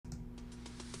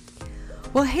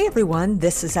Well, hey everyone,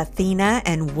 this is Athena,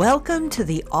 and welcome to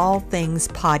the All Things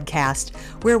Podcast,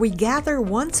 where we gather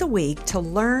once a week to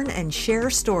learn and share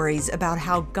stories about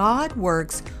how God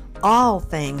works all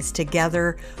things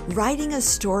together, writing a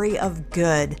story of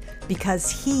good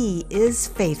because He is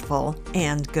faithful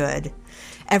and good.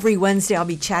 Every Wednesday, I'll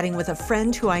be chatting with a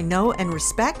friend who I know and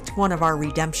respect, one of our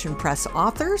Redemption Press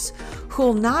authors,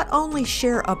 who'll not only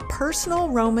share a personal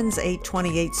Romans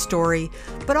 8:28 story,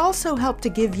 but also help to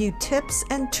give you tips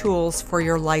and tools for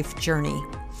your life journey.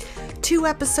 2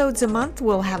 episodes a month,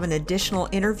 we'll have an additional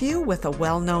interview with a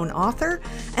well-known author,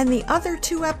 and the other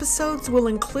 2 episodes will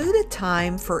include a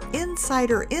time for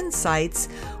Insider Insights,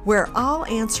 where I'll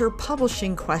answer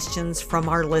publishing questions from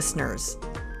our listeners.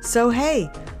 So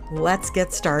hey, let's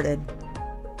get started.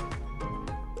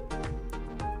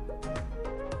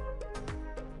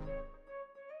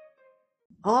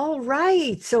 All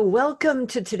right, so welcome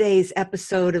to today's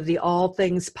episode of the All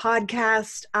Things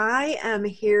Podcast. I am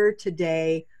here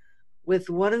today with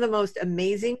one of the most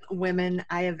amazing women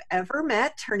I have ever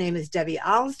met. Her name is Debbie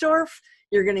Alsdorf.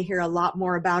 You're going to hear a lot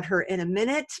more about her in a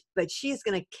minute, but she's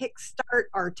going to kickstart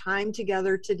our time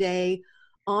together today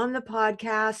on the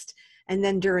podcast. And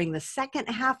then during the second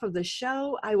half of the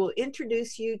show, I will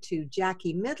introduce you to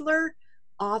Jackie Midler,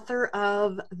 author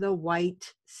of The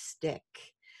White Stick.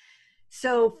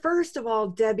 So first of all,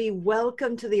 Debbie,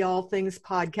 welcome to the All Things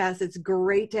Podcast. It's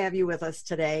great to have you with us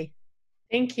today.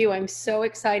 Thank you. I'm so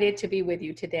excited to be with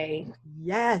you today.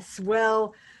 Yes.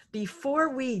 Well,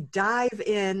 before we dive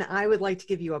in, I would like to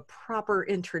give you a proper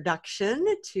introduction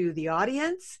to the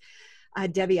audience.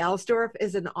 Debbie Alsdorf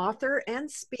is an author and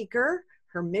speaker.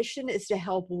 Her mission is to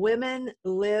help women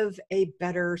live a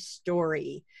better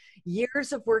story.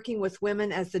 Years of working with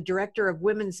women as the director of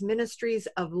women's ministries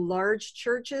of large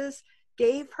churches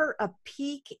gave her a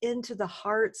peek into the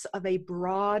hearts of a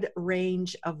broad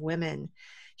range of women.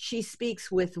 She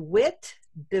speaks with wit,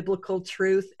 biblical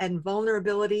truth, and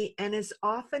vulnerability, and is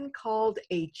often called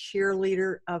a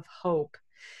cheerleader of hope.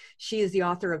 She is the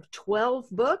author of 12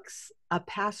 books, a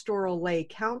pastoral lay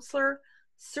counselor,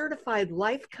 certified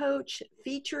life coach,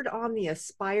 featured on the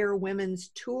Aspire Women's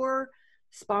Tour,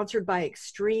 sponsored by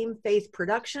Extreme Faith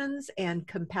Productions and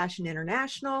Compassion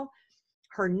International.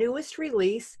 Her newest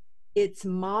release, It's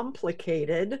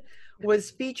Momplicated,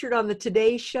 was featured on the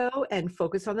Today Show and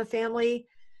Focus on the Family.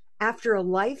 After a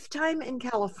lifetime in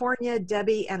California,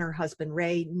 Debbie and her husband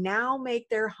Ray now make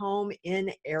their home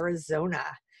in Arizona.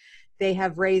 They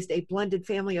have raised a blended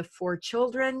family of 4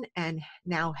 children and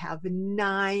now have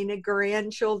 9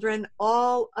 grandchildren,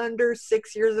 all under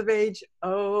 6 years of age.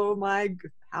 Oh my,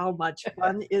 how much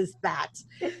fun is that?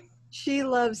 She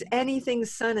loves anything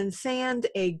sun and sand,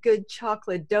 a good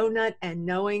chocolate donut, and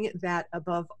knowing that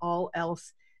above all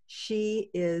else, she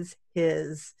is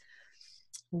his.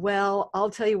 Well,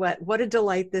 I'll tell you what a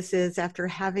delight this is after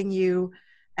having you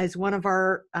as one of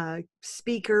our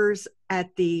speakers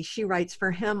at the She Writes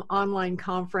for Him online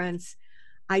conference.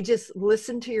 I just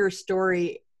listened to your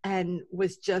story and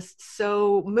was just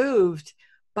so moved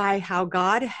by how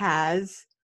God has,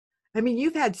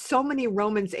 you've had so many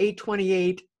Romans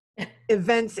 8:28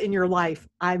 events in your life.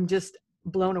 I'm just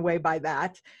blown away by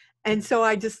that. And so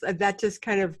I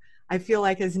feel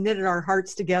like has knitted our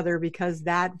hearts together, because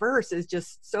that verse is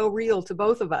just so real to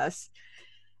both of us.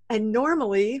 And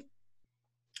normally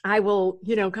I will,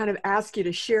 kind of ask you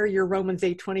to share your Romans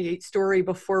 8:28 story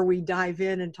before we dive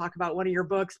in and talk about one of your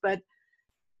books, but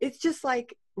it's just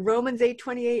like Romans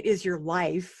 8:28 is your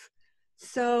life.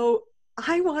 So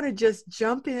I want to just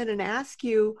jump in and ask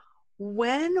you,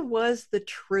 when was the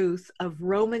truth of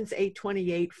Romans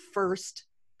 8:28 first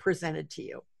presented to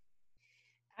you?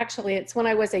 Actually, it's when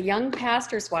I was a young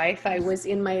pastor's wife. I was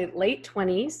in my late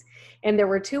 20s, and there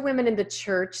were 2 women in the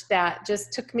church that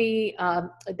just took me,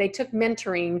 they took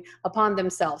mentoring upon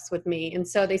themselves with me. And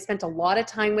so they spent a lot of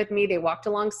time with me. They walked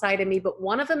alongside of me, but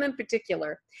one of them in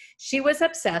particular, she was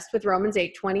obsessed with Romans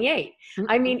 8:28.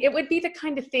 Mm-hmm. It would be the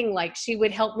kind of thing like she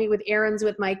would help me with errands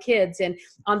with my kids, and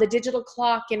on the digital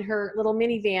clock in her little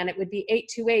minivan, it would be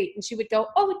 8:28. And she would go,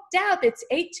 "Oh, Deb, it's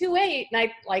 8:28. And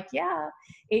I'd like, "Yeah,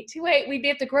 8:28. We'd be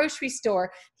at the grocery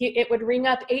store. It would ring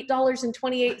up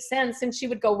 $8.28. And she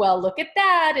would go, "Well, look at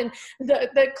that." And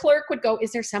the clerk would go,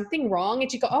 "Is there something wrong?"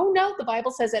 And she'd go, "Oh no, the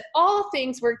Bible says that all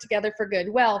things work together for good."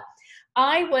 Well,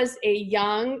 I was a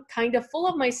young, kind of full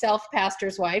of myself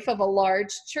pastor's wife of a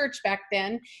large church back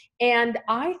then. And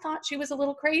I thought she was a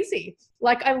little crazy.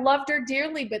 Like, I loved her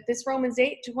dearly, but this Romans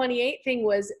 8:28 thing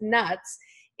was nuts.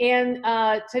 And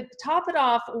to top it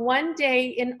off, one day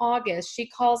in August, she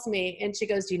calls me and she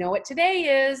goes, "Do you know what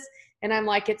today is?" And I'm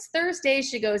like, it's Thursday.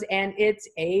 She goes, and it's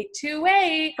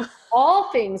 828.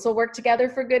 All things will work together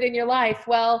for good in your life.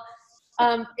 Well,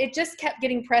 it just kept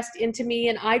getting pressed into me,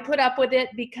 and I put up with it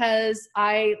because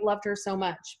I loved her so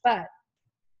much. But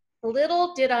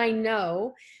little did I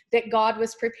know that God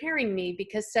was preparing me,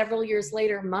 because several years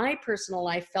later, my personal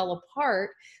life fell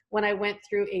apart when I went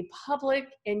through a public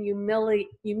and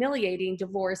humiliating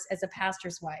divorce as a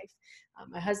pastor's wife.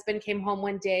 My husband came home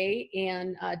one day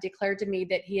and declared to me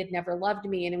that he had never loved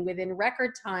me. And within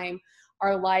record time,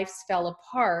 our lives fell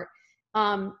apart.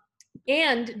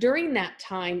 And during that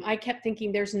time, I kept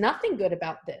thinking, there's nothing good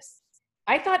about this.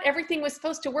 I thought everything was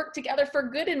supposed to work together for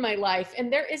good in my life,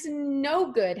 and there is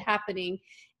no good happening.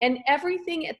 And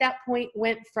everything at that point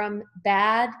went from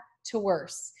bad to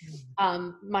worse.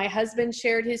 My husband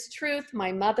shared his truth.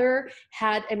 My mother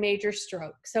had a major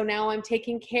stroke. So now I'm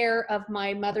taking care of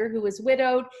my mother, who was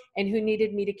widowed and who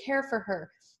needed me to care for her.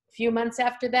 A few months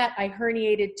after that, I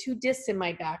herniated 2 discs in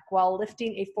my back while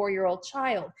lifting a 4-year-old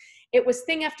child. It was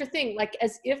thing after thing, like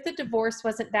as if the divorce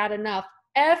wasn't bad enough,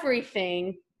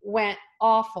 everything went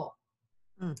awful.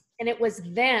 And it was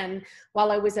then,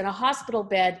 while I was in a hospital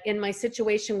bed in my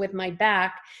situation with my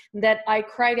back, that I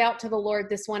cried out to the Lord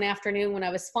this one afternoon when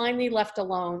I was finally left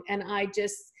alone. And I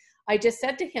just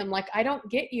said to him, like, I don't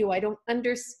get you. I don't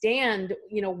understand,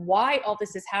 why all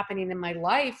this is happening in my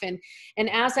life. And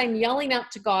as I'm yelling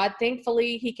out to God,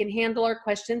 thankfully he can handle our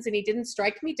questions, and he didn't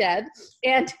strike me dead.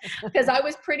 And because I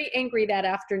was pretty angry that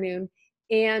afternoon.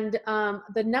 And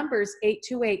the numbers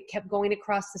 828 kept going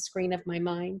across the screen of my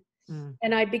mind.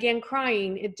 And I began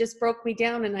crying. It just broke me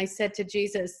down. And I said to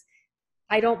Jesus,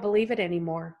 I don't believe it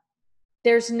anymore.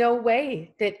 There's no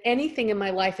way that anything in my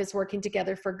life is working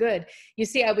together for good. You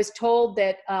see, I was told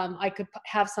that I could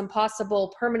have some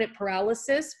possible permanent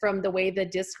paralysis from the way the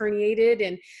disc herniated.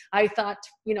 And I thought,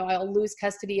 I'll lose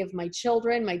custody of my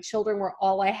children. My children were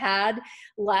all I had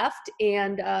left,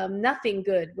 and nothing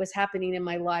good was happening in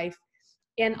my life.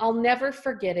 And I'll never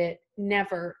forget it.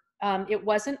 Never. It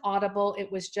wasn't audible.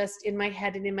 It was just in my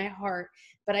head and in my heart.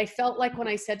 But I felt like when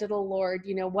I said to the Lord,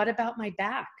 what about my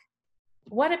back?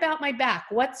 What about my back?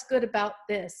 What's good about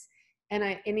this?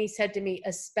 And he said to me,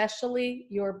 especially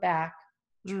your back,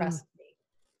 trust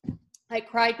me. I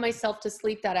cried myself to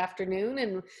sleep that afternoon.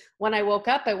 And when I woke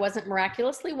up, I wasn't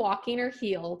miraculously walking or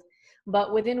healed.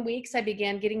 But within weeks, I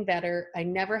began getting better. I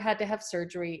never had to have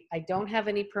surgery. I don't have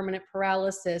any permanent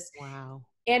paralysis. Wow.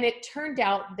 And it turned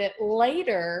out that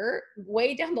later,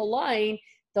 way down the line,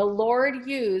 the Lord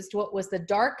used what was the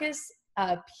darkest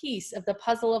piece of the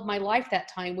puzzle of my life that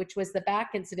time, which was the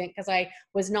back incident, because I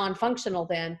was non-functional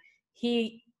then.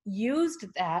 He used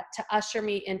that to usher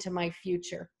me into my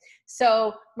future.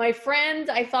 So my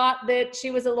friend, I thought that she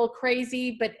was a little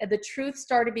crazy, but the truth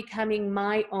started becoming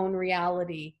my own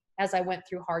reality as I went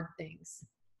through hard things.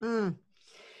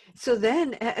 So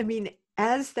then,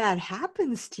 as that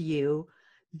happens to you,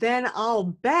 then I'll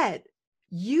bet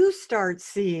you start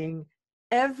seeing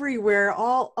everywhere,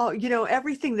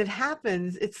 everything that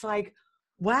happens. It's like,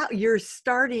 wow, you're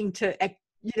starting to,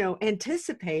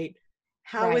 anticipate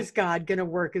how is God going to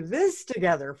work this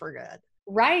together for good?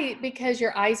 Right, because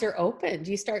your eyes are opened.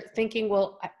 You start thinking,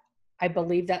 well, I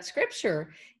believe that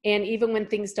scripture. And even when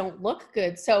things don't look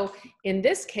good. So in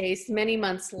this case, many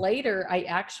months later, I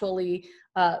actually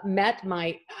met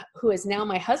who is now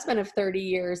my husband of 30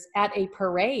 years at a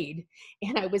parade.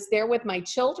 And I was there with my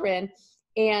children.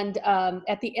 And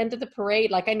at the end of the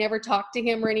parade, like I never talked to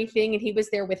him or anything. And he was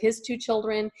there with his 2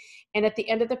 children. And at the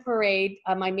end of the parade,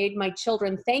 I made my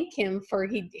children thank him for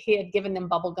he had given them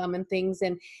bubble gum and things.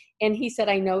 And he said,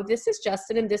 I know this is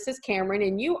Justin and this is Cameron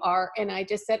and you are. And I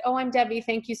just said, oh, I'm Debbie.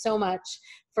 Thank you so much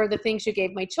for the things you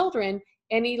gave my children.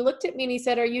 And he looked at me and he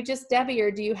said, are you just Debbie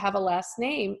or do you have a last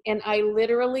name? And I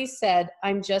literally said,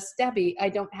 I'm just Debbie. I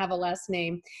don't have a last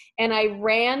name. And I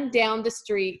ran down the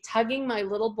street, tugging my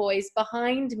little boys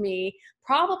behind me,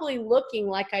 probably looking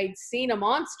like I'd seen a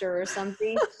monster or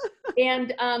something.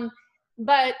 And,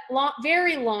 but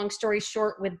very long story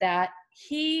short with that,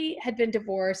 he had been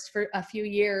divorced for a few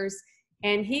years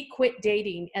and he quit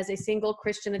dating as a single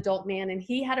Christian adult man. And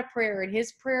he had a prayer, and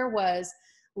his prayer was,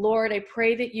 Lord, I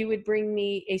pray that you would bring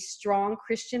me a strong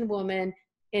Christian woman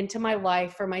into my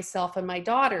life for myself and my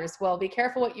daughters. Well, be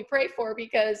careful what you pray for,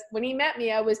 because when he met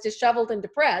me, I was disheveled and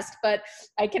depressed, but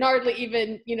I can hardly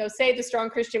even, say the strong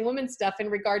Christian woman stuff in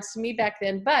regards to me back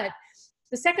then. But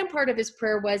the second part of his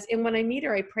prayer was, and when I meet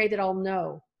her, I pray that I'll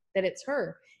know that it's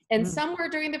her. And somewhere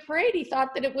during the parade, he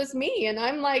thought that it was me. And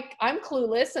I'm like, I'm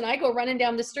clueless. And I go running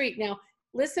down the street. Now,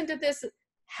 listen to this.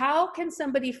 How can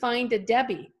somebody find a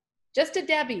Debbie? Just a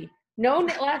Debbie, No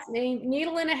last name,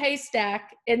 needle in a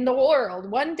haystack in the world,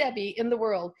 one Debbie in the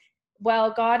world.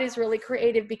 Well, God is really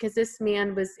creative because this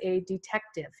man was a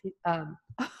detective.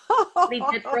 What he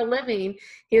did for a living.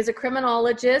 He was a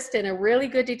criminologist and a really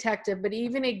good detective, but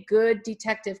even a good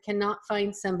detective cannot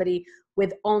find somebody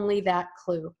with only that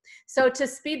clue. So to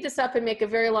speed this up and make a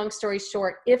very long story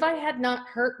short, if I had not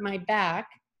hurt my back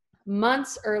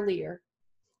months earlier,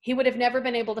 he would have never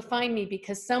been able to find me,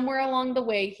 because somewhere along the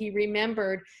way, he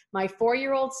remembered my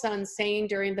 4-year-old son saying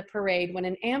during the parade when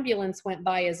an ambulance went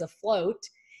by as a float,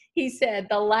 he said,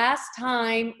 the last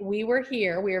time we were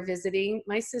here, we were visiting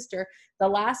my sister, the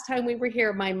last time we were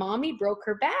here, my mommy broke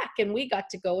her back and we got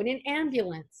to go in an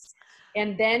ambulance.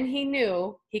 And then he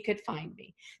knew he could find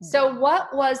me. So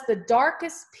what was the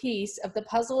darkest piece of the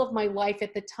puzzle of my life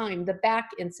at the time, the back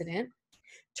incident,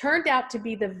 turned out to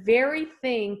be the very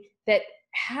thing that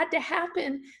had to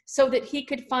happen so that he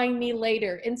could find me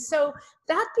later. And so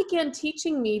that began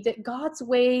teaching me that God's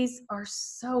ways are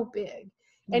so big.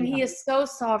 And he is so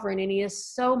sovereign and he is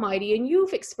so mighty. And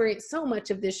you've experienced so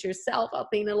much of this yourself,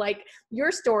 Althena. Like, your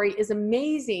story is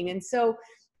amazing. And so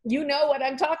you know what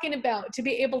I'm talking about, to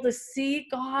be able to see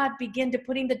God begin to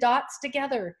putting the dots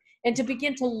together and to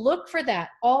begin to look for that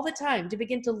all the time, to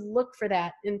begin to look for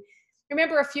that. And I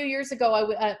remember a few years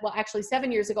ago, well, actually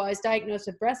 7 years ago, I was diagnosed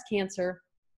with breast cancer.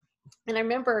 And I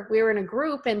remember we were in a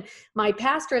group and my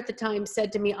pastor at the time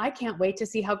said to me, I can't wait to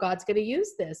see how God's going to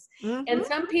use this. And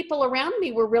some people around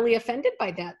me were really offended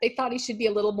by that. They thought he should be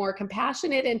a little more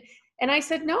compassionate. And I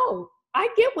said, no, I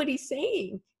get what he's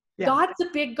saying. Yeah. God's a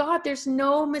big God. There's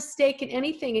no mistake in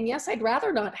anything. And yes, I'd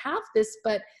rather not have this,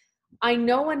 but I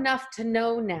know enough to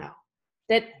know now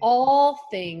that all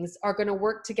things are going to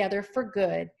work together for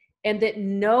good, and that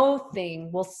no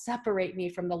thing will separate me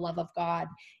from the love of God.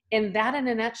 And that, in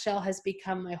a nutshell, has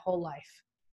become my whole life.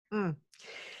 And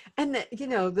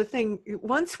the thing,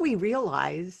 once we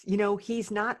realize,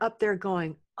 he's not up there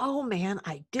going, oh man,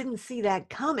 I didn't see that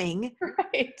coming.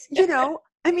 Right.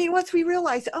 Once we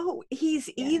realize, he's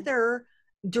either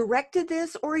directed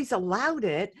this or he's allowed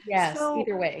it. Yes, so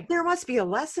either way. There must be a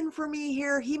lesson for me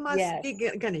here. He must be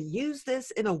going to use this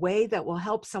in a way that will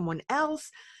help someone else.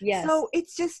 Yes. So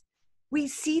it's just, we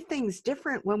see things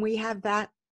different when we have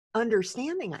that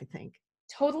understanding, I think.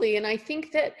 Totally. And I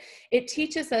think that it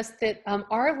teaches us that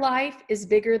our life is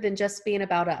bigger than just being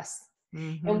about us.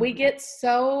 And we get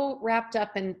so wrapped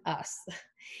up in us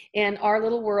and our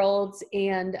little worlds,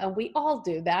 and we all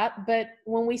do that. But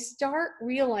when we start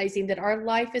realizing that our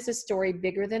life is a story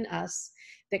bigger than us,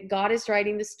 that God is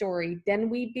writing the story, then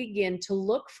we begin to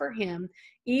look for him,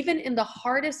 even in the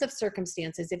hardest of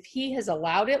circumstances. If he has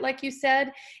allowed it, like you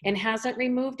said, and hasn't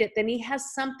removed it, then he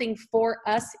has something for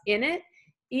us in it,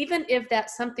 even if that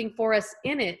something for us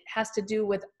in it has to do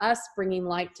with us bringing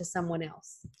light to someone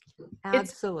else.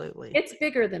 Absolutely. It's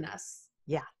bigger than us.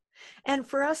 Yeah. And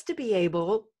for us to be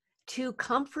able to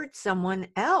comfort someone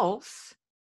else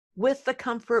with the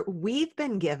comfort we've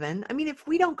been given. I mean, if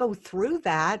we don't go through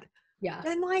that,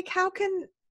 then how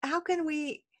can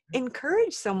we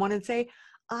encourage someone and say,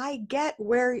 I get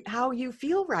how you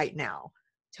feel right now?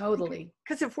 Totally.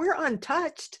 Because if we're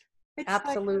untouched, it's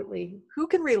absolutely. Like, who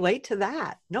can relate to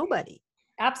that? Nobody.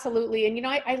 Absolutely. And,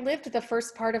 I lived the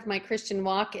first part of my Christian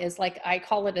walk as, like, I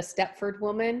call it a Stepford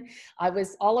woman. I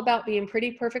was all about being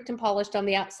pretty perfect and polished on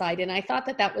the outside. And I thought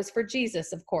that was for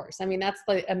Jesus, of course. I mean, that's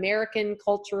the American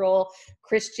cultural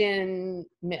Christian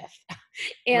myth.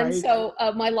 And so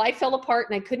my life fell apart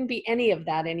and I couldn't be any of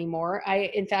that anymore.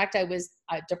 In fact, I was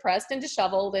depressed and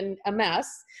disheveled and a mess.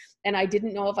 And I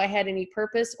didn't know if I had any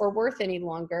purpose or worth any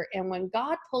longer. And when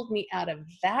God pulled me out of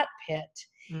that pit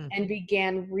and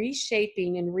began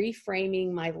reshaping and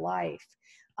reframing my life,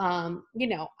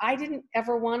 I didn't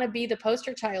ever want to be the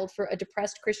poster child for a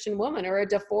depressed Christian woman or a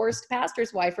divorced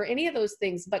pastor's wife or any of those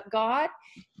things. But God,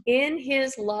 in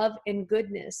his love and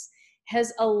goodness,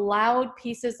 has allowed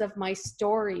pieces of my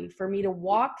story for me to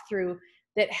walk through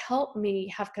that help me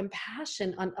have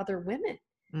compassion on other women.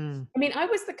 I mean, I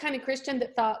was the kind of Christian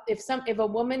that thought if a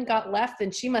woman got left,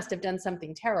 then she must have done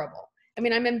something terrible. I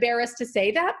mean, I'm embarrassed to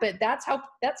say that, but that's how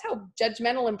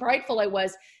judgmental and prideful I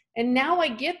was. And now I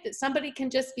get that somebody can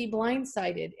just be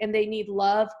blindsided and they need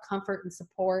love, comfort, and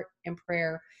support and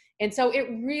prayer. And so it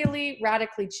really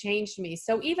radically changed me.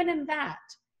 So even in that,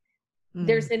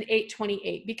 there's an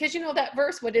 8:28, because that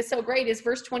verse, what is so great is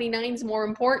verse 29 is more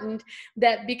important,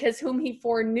 that because whom he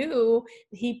foreknew,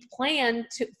 he planned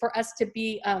for us to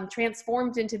be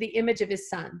transformed into the image of his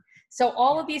son. So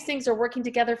all of these things are working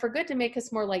together for good to make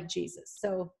us more like Jesus.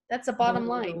 So that's a bottom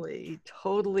line.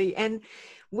 Totally. And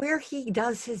where he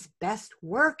does his best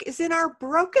work is in our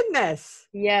brokenness.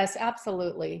 Yes,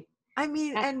 absolutely. I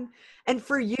mean, Uh, and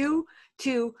for you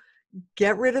to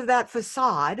get rid of that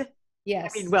facade. I mean,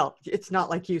 yes. well, it's not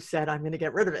like you said, I'm going to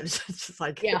get rid of it. It's just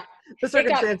like Yeah. the It got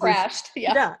circumstances. crashed.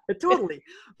 Yeah. Yeah, totally.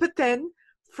 But then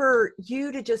for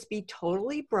you to just be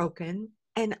totally broken.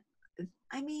 And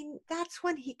I mean, that's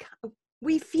when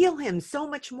we feel him so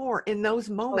much more in those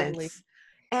Totally. moments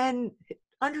and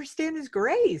understand his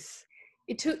grace.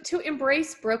 To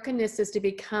embrace brokenness is to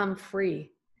become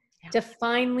free, Yeah. to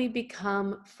finally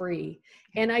become free.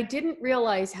 And I didn't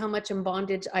realize how much in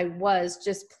bondage I was,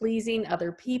 just pleasing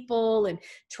other people and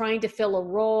trying to fill a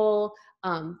role,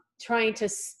 trying to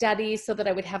study so that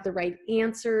I would have the right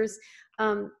answers.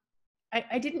 Um,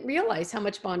 I didn't realize how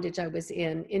much bondage I was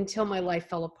in until my life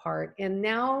fell apart. And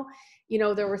now,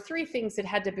 there were three things that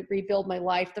had to rebuild my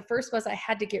life. The first was I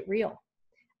had to get real.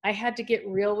 I had to get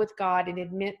real with God and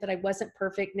admit that I wasn't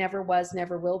perfect, never was,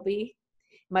 never will be.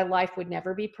 My life would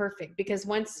never be perfect, because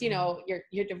once,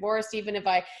 you're divorced, even if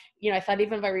I thought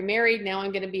even if I remarried, now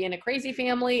I'm going to be in a crazy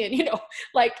family, and,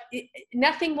 like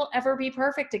nothing will ever be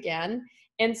perfect again.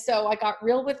 And so I got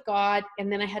real with God,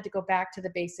 and then I had to go back to the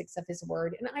basics of his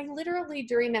word. And I literally,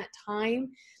 during that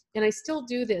time, and I still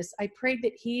do this, I prayed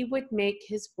that he would make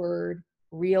his word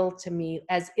real to me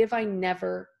as if I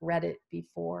never read it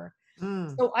before.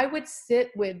 Mm. So I would sit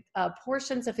with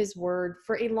portions of his word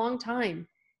for a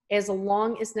as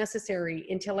long as necessary,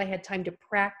 until I had time to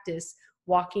practice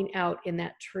walking out in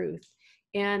that truth.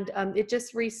 And it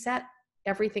just reset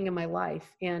everything in my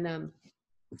life. And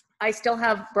I still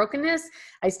have brokenness.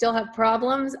 I still have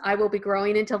problems. I will be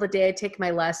growing until the day I take my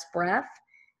last breath.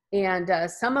 And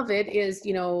some of it is,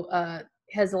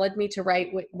 has led me to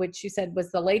write what you said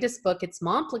was the latest book. It's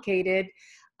Momplicated.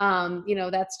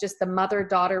 That's just the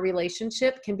mother-daughter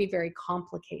relationship can be very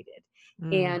complicated.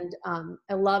 Mm. And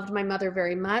I loved my mother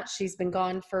very much. She's been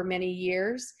gone for many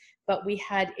years, but we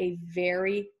had a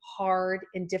very hard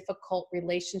and difficult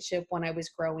relationship when I was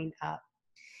growing up.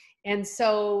 And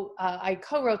so I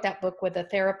co-wrote that book with a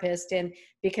therapist, and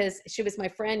because she was my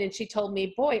friend, and she told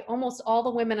me, boy, almost all the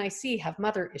women I see have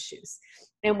mother issues.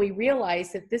 And we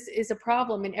realized that this is a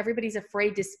problem, and everybody's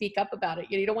afraid to speak up about it.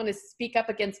 You don't want to speak up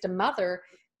against a mother.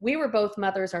 We were both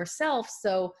mothers ourselves.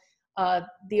 So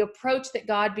the approach that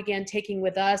God began taking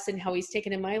with us, and how he's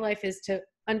taken in my life, is to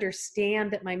understand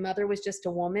that my mother was just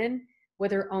a woman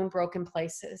with her own broken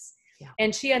places. Yeah.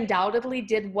 And she undoubtedly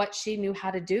did what she knew how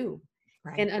to do.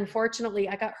 Right. And unfortunately,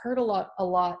 I got hurt a lot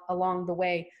along the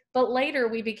way. But later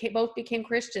we both became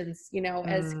Christians,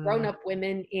 as grown-up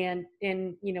women, and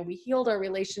we healed our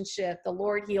relationship. The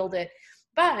Lord healed it.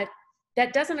 But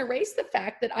that doesn't erase the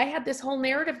fact that I had this whole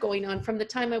narrative going on from the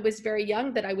time I was very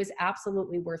young, that I was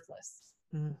absolutely worthless.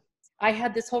 Mm. I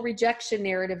had this whole rejection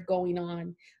narrative going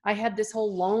on. I had this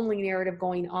whole lonely narrative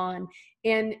going on.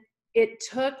 And it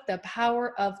took the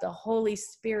power of the Holy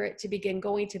Spirit to begin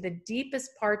going to the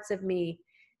deepest parts of me,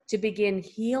 to begin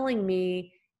healing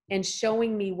me and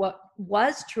showing me what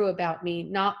was true about me,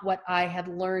 not what I had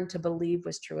learned to believe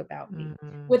was true about me,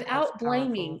 without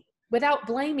blaming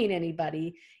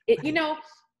anybody. Right.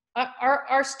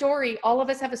 Our story, all of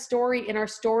us have a story, and our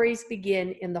stories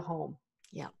begin in the home.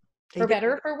 Yeah. For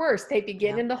better or for worse, they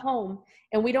begin Yeah. in the home.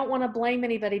 And we don't want to blame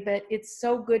anybody, but it's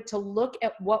so good to look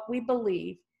at what we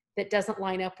believe that doesn't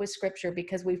line up with scripture,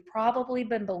 because we've probably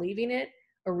been believing it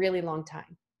a really long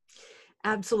time.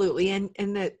 Absolutely.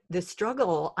 And the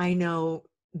struggle, I know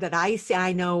that I see,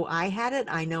 I know I had it,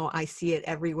 I know I see it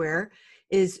everywhere,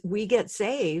 is we get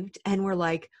saved and we're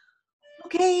like,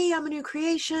 okay, I'm a new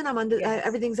creation. I'm under, Yes.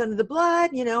 everything's under the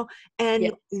blood, and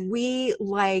Yes. we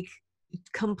like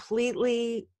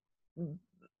completely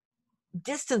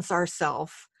distance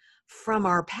ourselves from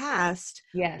our past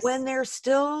Yes. when there's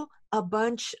still a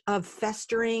bunch of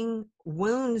festering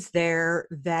wounds there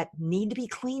that need to be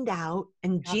cleaned out,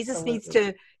 and Jesus needs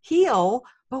Absolutely. to heal,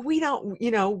 but we don't,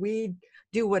 we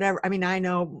do whatever. I mean, I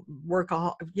know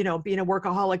being a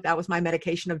workaholic, that was my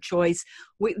medication of choice.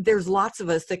 There's lots of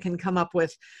us that can come up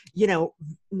with,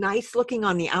 nice looking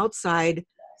on the outside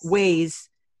ways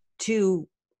to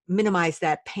minimize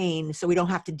that pain so we don't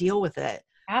have to deal with it.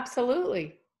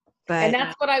 Absolutely. And But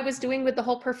that's what I was doing with the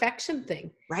whole perfection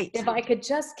thing. right. If I could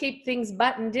just keep things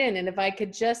buttoned in, and if I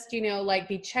could just,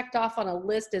 be checked off on a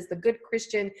list as the good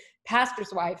Christian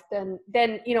pastor's wife, then,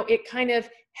 it kind of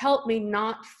helped me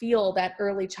not feel that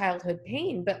early childhood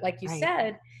pain. But like you Right.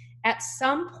 said, at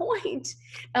some point,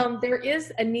 there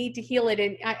is a need to heal it.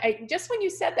 And I just, when you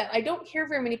said that, I don't hear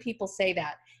very many people say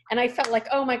that. And I felt like,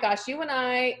 oh my gosh, you and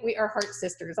I, we are heart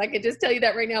sisters. I could just tell you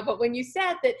that right now. But when you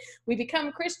said that we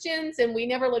become Christians and we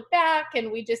never look back,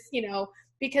 and we just,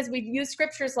 because we've used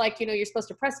scriptures like, you're supposed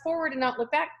to press forward and not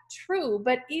look back. True.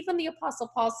 But even the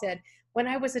Apostle Paul said, when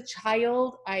I was a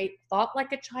child, I thought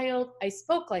like a child, I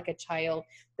spoke like a child,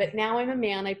 but now I'm a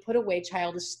man, I put away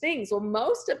childish things. Well,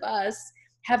 most of us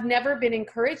have never been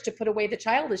encouraged to put away the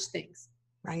childish things.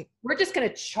 Right. We're just going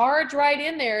to charge right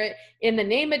in there in the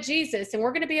name of Jesus, and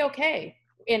we're going to be okay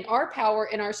in our power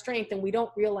and our strength, and we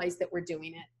don't realize that we're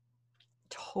doing it.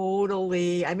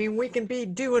 Totally. I mean, we can be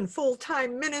doing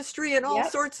full-time ministry and all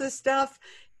sorts of stuff.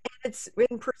 And it's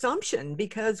in presumption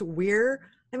because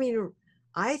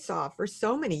I saw for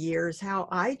so many years how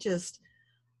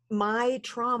my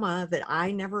trauma that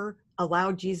I never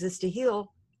allowed Jesus to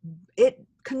heal, it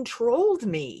controlled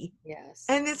me. Yes.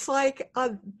 And it's like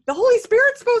the Holy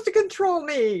Spirit's supposed to control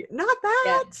me, not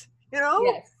that,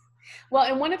 Yes. Well,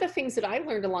 and one of the things that I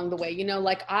learned along the way,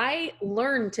 like I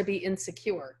learned to be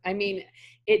insecure. I mean,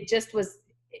 it just was,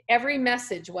 every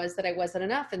message was that I wasn't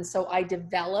enough. And so I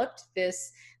developed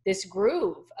this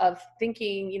groove of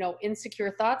thinking,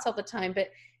 insecure thoughts all the time. But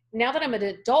now that I'm an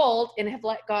adult and have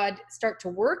let God start to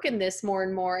work in this more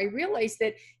and more, I realize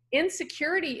that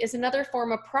insecurity is another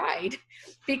form of pride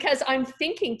because I'm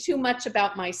thinking too much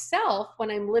about myself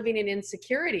when I'm living in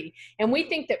insecurity. And we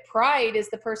think that pride is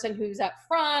the person who's up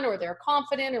front or they're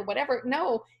confident or whatever.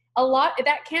 No,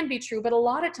 that can be true, but a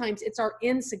lot of times it's our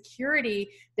insecurity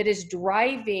that is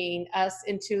driving us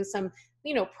into some,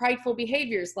 prideful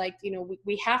behaviors. Like,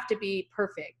 we have to be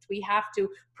perfect. We have to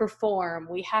perform.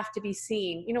 We have to be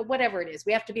seen, whatever it is.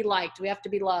 We have to be liked. We have to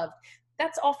be loved.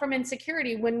 That's all from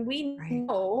insecurity when we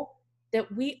know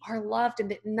that we are loved and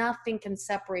that nothing can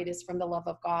separate us from the love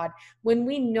of God. When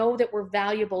we know that we're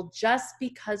valuable just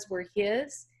because we're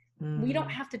His, we don't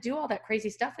have to do all that crazy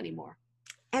stuff anymore.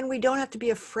 And we don't have to be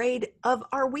afraid of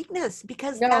our weakness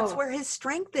because that's where His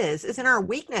strength is in our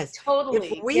weakness.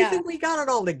 Totally. If we think we got it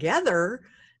all together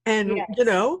and,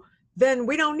 then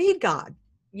we don't need God.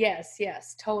 Yes,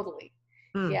 totally.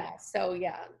 Yeah. So,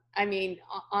 I mean,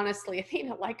 honestly,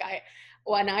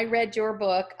 when I read your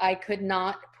book, I could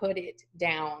not put it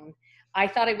down. I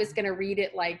thought I was going to read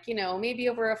it maybe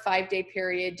over a 5-day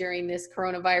period during this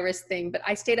coronavirus thing, but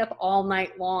I stayed up all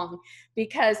night long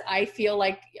because I feel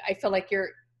like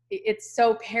it's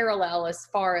so parallel as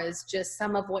far as just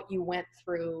some of what you went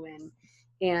through.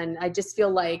 And I just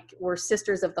feel like we're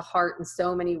sisters of the heart in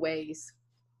so many ways.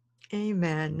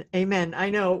 Amen. Amen. I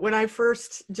know when I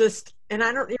first and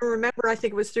I don't even remember, I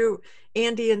think it was through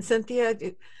Andy and Cynthia.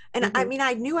 And I mean,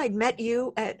 I knew I'd met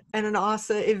you at an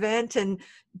ASA event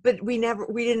but we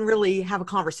didn't really have a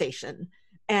conversation.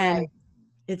 And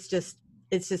it's just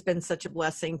been such a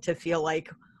blessing to feel like,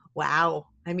 wow.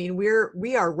 I mean,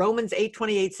 we are Romans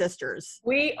 8:28 sisters.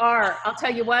 We are. I'll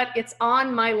tell you what, it's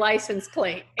on my license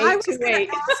plate. 828. I was going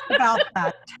to ask about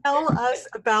that. Tell us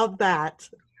about that.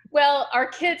 Well, our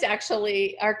kids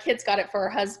got it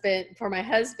for my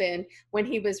husband when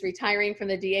he was retiring from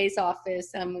the DA's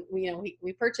office.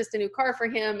 We purchased a new car for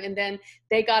him, and then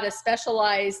they got a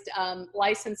specialized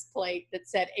license plate that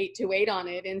said 828 on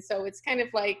it. And so it's kind of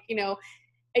like,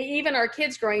 even our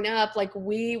kids growing up, like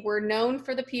we were known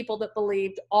for the people that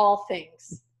believed all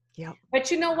things. Yeah. But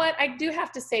you know what? I do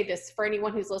have to say this for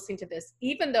anyone who's listening to this,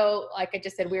 even though, like I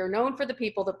just said, we are known for the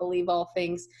people that believe all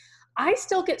things. I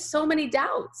still get so many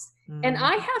doubts and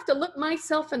I have to look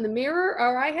myself in the mirror,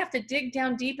 or I have to dig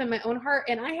down deep in my own heart,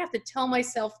 and I have to tell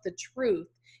myself the truth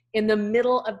in the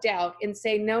middle of doubt and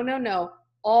say, no,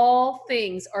 all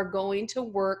things are going to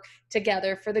work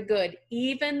together for the good,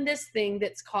 even this thing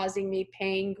that's causing me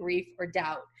pain, grief, or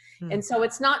doubt. And so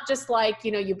it's not just like,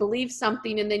 you believe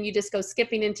something and then you just go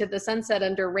skipping into the sunset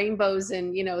under rainbows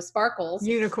and, sparkles.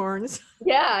 Unicorns.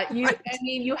 Yeah. I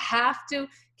mean, you have to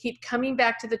keep coming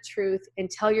back to the truth and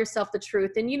tell yourself the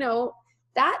truth. And,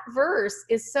 that verse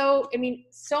is so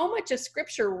much of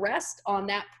scripture rests on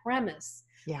that premise.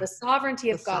 Yeah. The sovereignty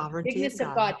of God, the bigness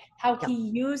of God, how He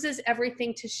uses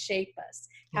everything to shape us,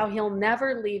 how He'll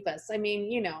never leave us. I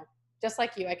mean, just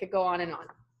like you, I could go on and on.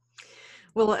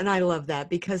 Well, and I love that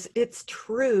because it's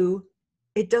true.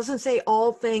 It doesn't say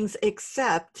all things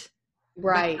except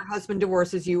right. Your husband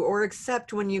divorces you, or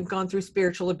except when you've gone through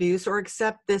spiritual abuse, or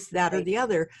except this, that, or the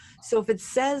other. So if it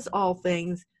says all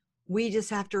things, we just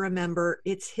have to remember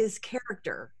it's His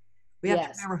character. We have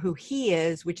to remember who He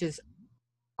is, which is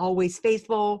always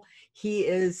faithful. He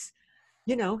is,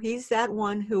 He's that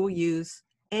one who will use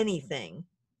anything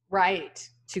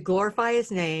to glorify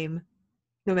His name,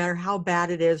 no matter how bad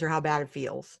it is or how bad it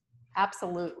feels.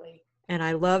 Absolutely. And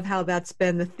I love how that's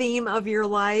been the theme of your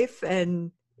life,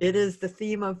 and it is the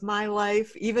theme of my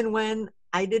life, even when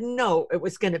I didn't know it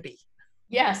was going to be.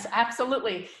 Yes,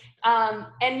 absolutely.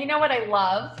 And you know what I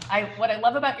love? What I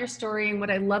love about your story and what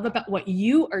I love about what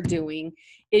you are doing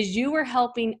is you are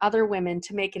helping other women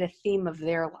to make it a theme of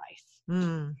their life.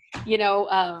 Mm,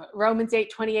 Romans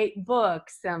 8:28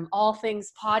 books, All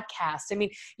Things podcast. I mean,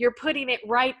 you're putting it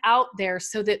right out there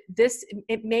so that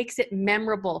it makes it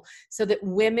memorable so that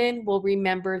women will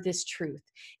remember this truth.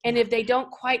 And yeah. if they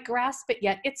don't quite grasp it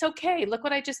yet, it's okay. Look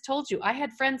what I just told you. I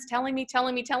had friends telling me,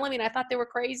 and I thought they were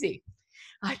crazy.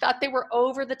 I thought they were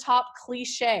over the top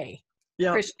cliche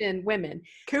Yep. Christian women.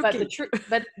 Kooky.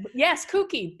 But yes,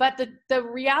 kooky. But the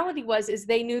reality is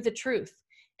they knew the truth.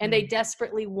 And they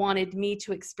desperately wanted me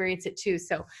to experience it too.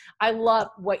 So I love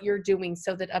what you're doing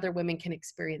so that other women can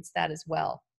experience that as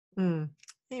well.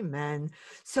 Amen.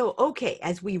 So, okay,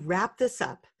 as we wrap this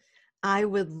up, I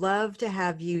would love to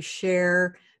have you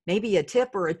share maybe a tip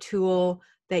or a tool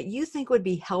that you think would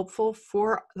be helpful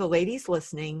for the ladies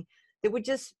listening that would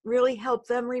just really help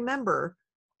them remember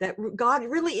that God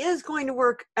really is going to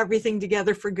work everything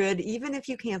together for good, even if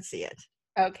you can't see it.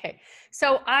 Okay.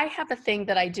 So I have a thing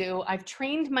that I do. I've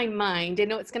trained my mind. I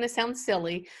know it's going to sound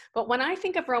silly, but when I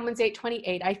think of Romans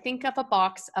 8:28, I think of a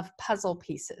box of puzzle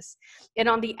pieces. And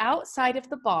on the outside of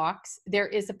the box, there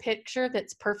is a picture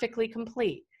that's perfectly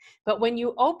complete. But when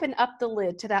you open up the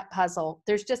lid to that puzzle,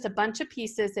 there's just a bunch of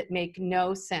pieces that make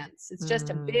no sense. It's just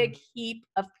a big heap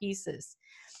of pieces.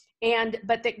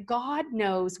 But that God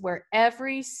knows where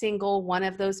every single one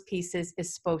of those pieces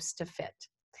is supposed to fit.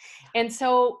 And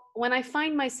so when I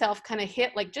find myself kind of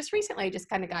hit, like just recently, I just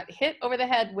kind of got hit over the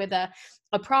head with a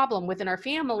problem within our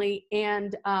family.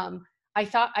 And I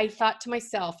thought to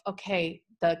myself, okay,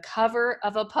 the cover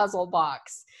of a puzzle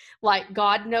box, like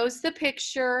God knows the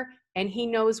picture and he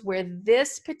knows where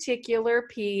this particular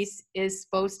piece is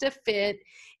supposed to fit.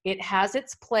 It has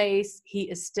its place. He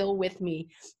is still with me.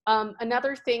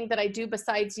 Another thing that I do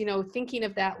besides, thinking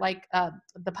of that, like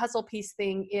the puzzle piece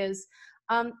thing is,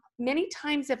 many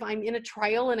times if I'm in a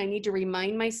trial and I need to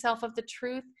remind myself of the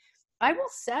truth, I will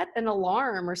set an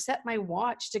alarm or set my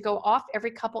watch to go off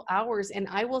every couple hours and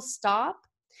I will stop.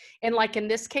 And like in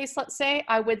this case, let's say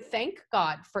I would thank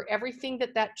God for everything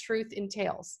that truth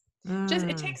entails. Just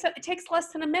it takes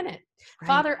less than a minute. Right.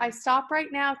 Father, I stop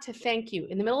right now to thank you.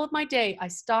 In the middle of my day, I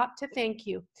stop to thank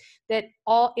you that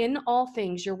in all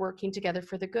things you're working together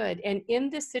for the good. And in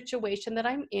this situation that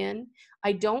I'm in,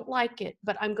 I don't like it,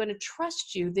 but I'm going to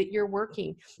trust you that you're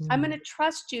working. I'm going to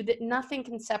trust you that nothing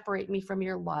can separate me from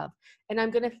your love. And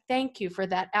I'm going to thank you for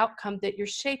that outcome that you're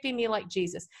shaping me like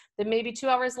Jesus. That maybe 2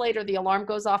 hours later, the alarm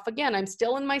goes off again. I'm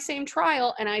still in my same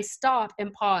trial and I stop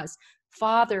and pause.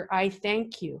 Father, I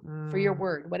thank you for your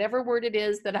word, whatever word it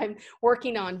is that I'm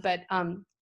working on. But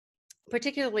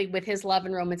particularly with his love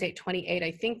in Romans 8:28, I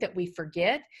think that we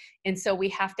forget. And so we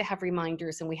have to have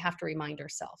reminders and we have to remind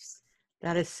ourselves.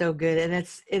 That is so good. And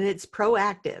it's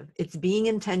proactive. It's being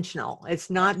intentional. It's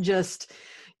not just,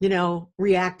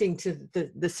 reacting to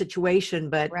the situation,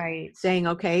 but saying,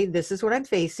 okay, this is what I'm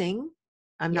facing.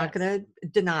 I'm not going to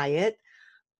deny it,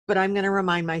 but I'm going to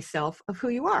remind myself of who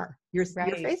you are. You're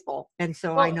faithful. And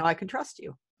so I know I can trust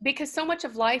you. Because so much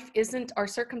of life isn't our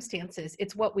circumstances.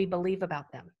 It's what we believe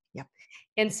about them. Yep.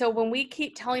 And so when we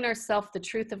keep telling ourselves the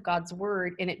truth of God's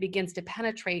word and it begins to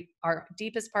penetrate our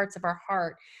deepest parts of our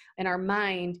heart and our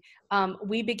mind,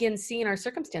 we begin seeing our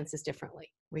circumstances differently.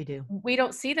 We do. We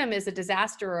don't see them as a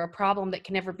disaster or a problem that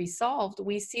can never be solved.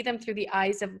 We see them through the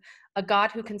eyes of a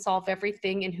God who can solve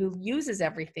everything and who uses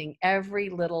everything, every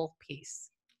little piece.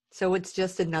 So it's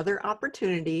just another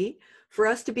opportunity for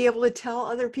us to be able to tell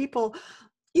other people,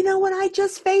 you know what I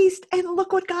just faced and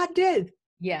look what God did.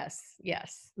 Yes.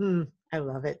 I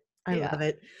love it. I love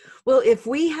it. Well, if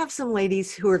we have some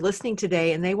ladies who are listening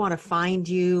today and they want to find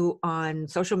you on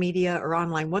social media or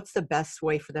online, what's the best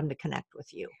way for them to connect with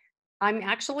you? I'm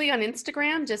actually on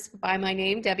Instagram just by my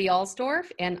name, Debbie Alsdorf,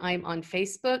 and I'm on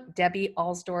Facebook, Debbie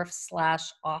Alsdorf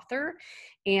 /author.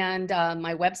 And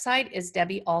my website is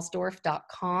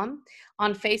debbiealsdorf.com.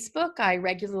 On Facebook, I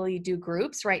regularly do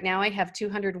groups. Right now, I have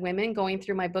 200 women going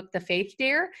through my book, The Faith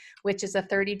Dare, which is a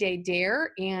 30-day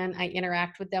dare. And I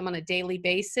interact with them on a daily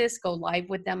basis, go live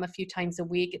with them a few times a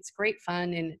week. It's great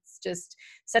fun. And it's just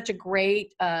such a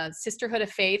great sisterhood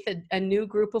of faith, a new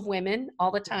group of women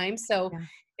all the time. So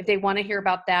if they want to hear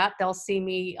about that, they'll see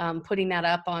me putting that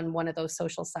up on one of those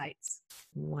social sites.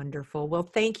 Wonderful. Well,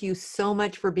 thank you so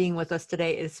much for being with us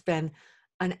today. It's been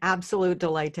an absolute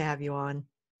delight to have you on.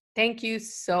 Thank you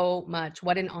so much.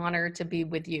 What an honor to be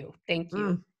with you. Thank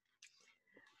you.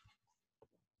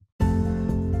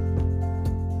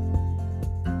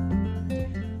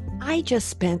 I just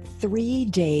spent 3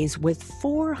 days with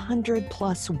 400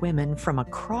 plus women from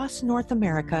across North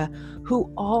America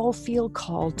who all feel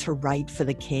called to write for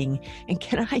the King. And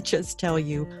can I just tell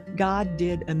you, God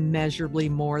did immeasurably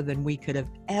more than we could have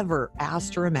ever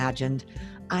asked or imagined.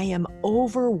 I am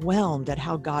overwhelmed at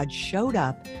how God showed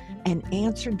up and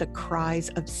answered the cries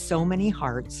of so many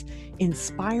hearts,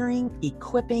 inspiring,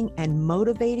 equipping, and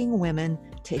motivating women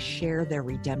to share their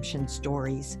redemption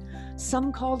stories.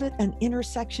 Some called it an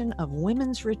intersection of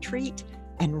women's retreat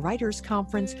and writers'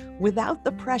 conference without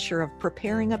the pressure of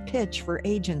preparing a pitch for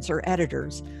agents or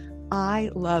editors. I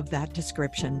love that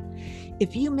description.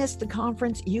 If you missed the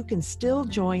conference, you can still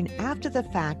join after the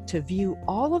fact to view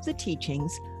all of the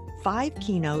teachings, 5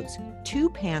 keynotes, 2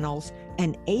 panels,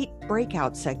 and 8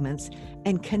 breakout segments,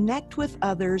 and connect with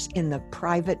others in the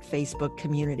private Facebook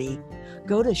community.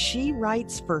 Go to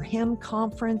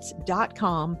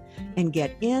shewritesforhimconference.com and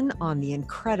get in on the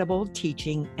incredible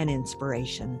teaching and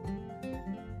inspiration.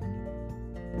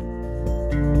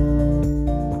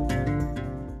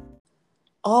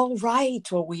 All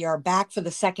right, well, we are back for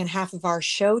the second half of our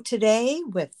show today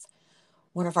with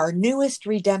one of our newest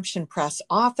Redemption Press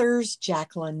authors,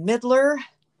 Jacqueline Midler,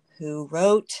 who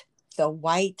wrote The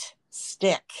White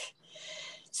Stick.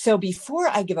 So before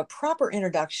I give a proper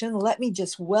introduction, let me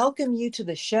just welcome you to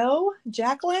the show.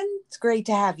 Jacqueline, it's great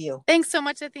to have you. Thanks so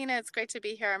much, Athena. It's great to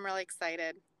be here. I'm really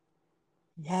excited.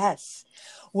 Yes.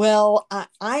 Well,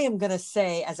 I am going to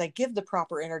say, as I give the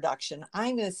proper introduction,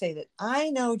 I'm going to say that I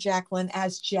know Jacqueline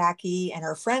as Jackie, and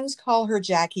her friends call her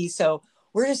Jackie. So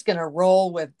we're just going to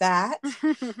roll with that.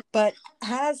 But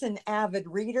as an avid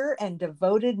reader and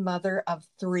devoted mother of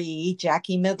 3,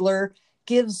 Jackie Midler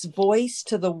gives voice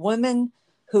to the women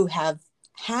who have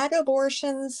had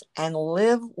abortions and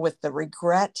live with the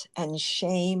regret and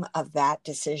shame of that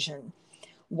decision.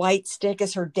 White Stick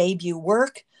is her debut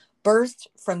work, birthed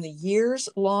from the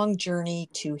years-long journey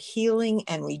to healing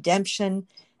and redemption,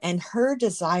 and her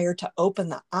desire to open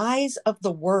the eyes of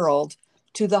the world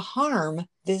to the harm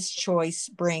this choice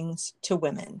brings to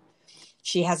women.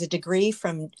 She has a degree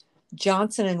from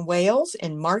Johnson & Wales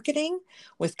in marketing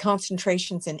with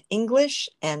concentrations in English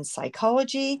and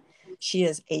psychology. She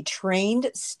is a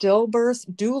trained stillbirth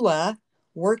doula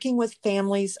working with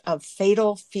families of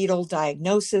fatal fetal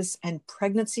diagnosis and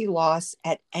pregnancy loss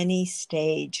at any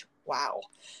stage. Wow.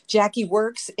 Jackie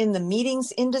works in the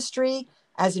meetings industry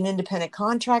as an independent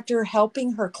contractor,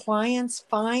 helping her clients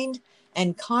find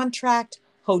and contract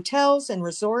hotels and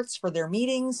resorts for their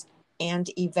meetings and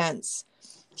events.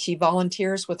 She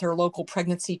volunteers with her local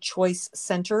Pregnancy Choice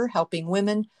Center, helping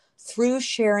women through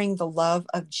sharing the love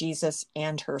of Jesus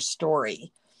and her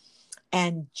story.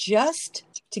 And just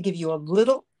to give you a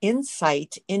little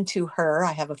insight into her,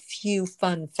 I have a few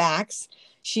fun facts.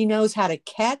 She knows how to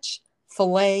catch,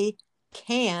 fillet,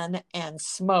 can, and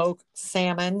smoke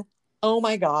salmon. Oh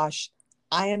my gosh,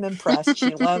 I am impressed.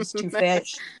 She loves to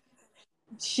fish.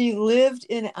 She lived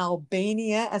in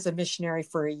Albania as a missionary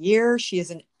for a year. She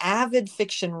is an avid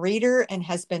fiction reader and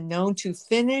has been known to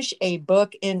finish a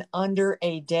book in under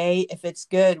a day if it's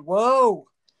good. Whoa.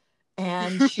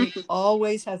 And she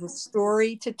always has a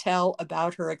story to tell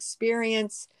about her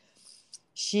experience.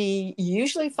 She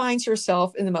usually finds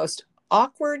herself in the most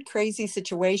awkward, crazy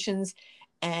situations,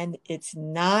 and it's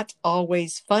not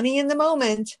always funny in the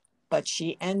moment, but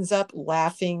she ends up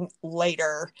laughing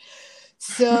later.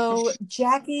 So,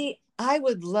 Jackie, I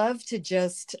would love to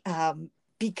just,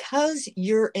 because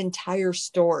your entire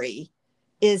story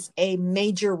is a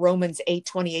major Romans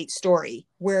 8:28 story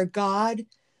where God,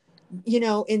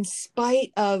 in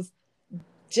spite of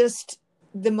just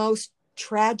the most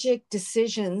tragic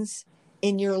decisions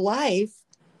in your life,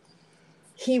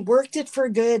 he worked it for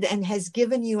good and has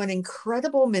given you an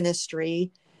incredible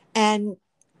ministry. And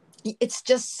it's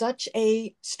just such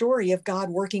a story of God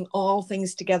working all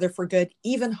things together for good,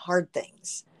 even hard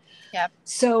things. Yep.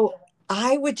 So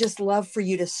I would just love for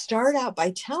you to start out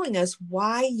by telling us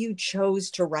why you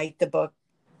chose to write the book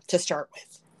to start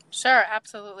with. Sure,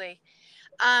 absolutely.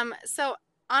 So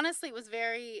honestly, it was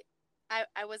I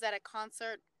was at a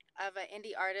concert of an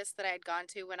indie artist that I had gone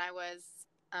to when I was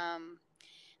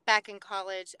back in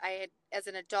college. I had, as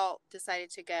an adult, decided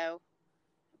to go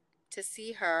to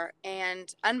see her,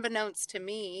 and unbeknownst to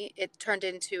me, it turned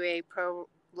into a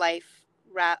pro-life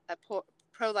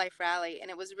rally, and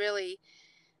it was really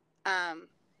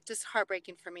just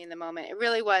heartbreaking for me in the moment. It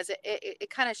really was. It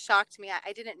kind of shocked me.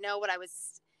 I didn't know what I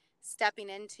was stepping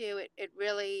into. It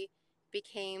really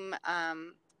became.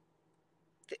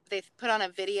 They put on a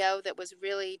video that was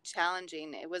really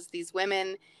challenging. It was these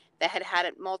women that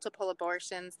had multiple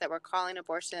abortions that were calling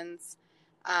abortions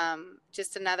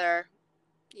just another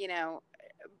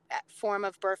form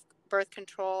of birth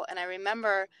control. And I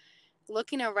remember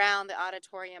looking around the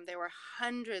auditorium, there were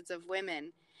hundreds of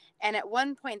women. And at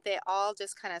one point they all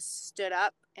just kind of stood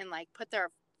up and like put their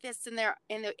fists in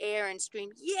the air and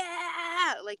screamed,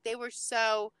 yeah, like they were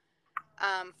so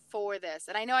for this.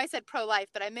 And I know I said pro-life,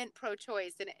 but I meant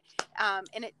pro-choice.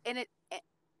 And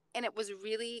it was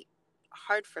really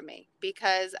hard for me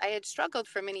because I had struggled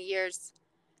for many years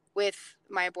with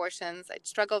my abortions. I'd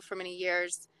struggled for many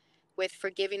years with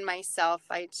forgiving myself.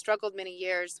 I'd struggled many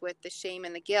years with the shame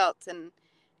and the guilt. And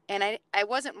I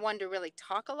wasn't one to really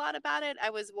talk a lot about it. I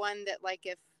was one that, like,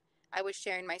 if I was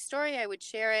sharing my story, I would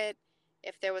share it.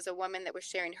 If there was a woman that was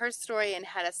sharing her story and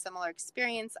had a similar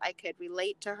experience, I could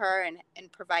relate to her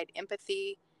and provide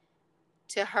empathy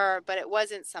to her. But it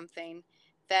wasn't something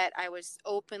that I was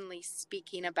openly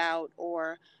speaking about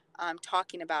or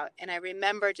talking about. And I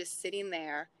remember just sitting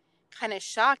there kind of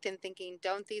shocked and thinking,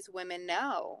 don't these women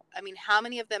know? I mean, how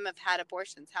many of them have had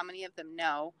abortions? How many of them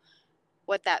know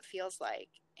what that feels like?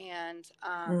 And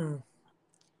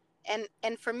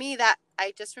and for me, that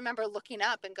I just remember looking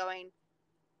up and going,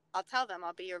 I'll tell them,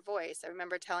 I'll be your voice. I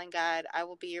remember telling God, I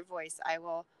will be your voice. I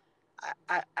will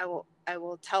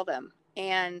tell them.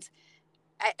 And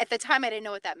at the time, I didn't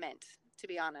know what that meant, to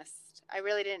be honest. I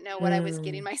really didn't know what I was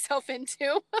getting myself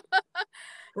into.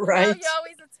 Right. You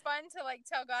always, it's fun to like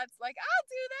tell God, like, I'll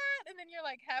do that. And then you're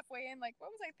like halfway in, like, what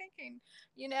was I thinking?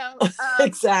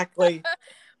 Exactly.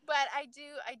 But I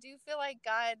do feel like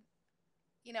God,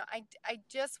 I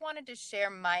just wanted to share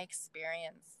my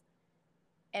experience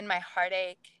and my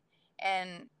heartache.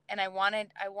 And I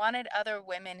wanted other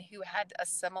women who had a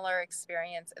similar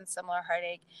experience and similar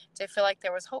heartache to feel like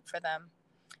there was hope for them.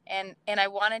 And I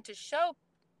wanted to show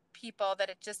people that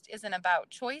it just isn't about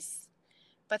choice,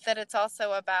 but that it's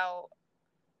also about,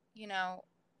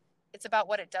 it's about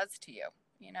what it does to you,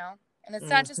 and it's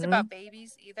not just about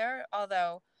babies either.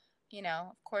 Although,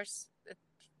 of course,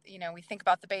 we think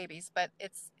about the babies, but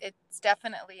it's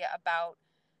definitely about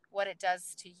what it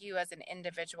does to you as an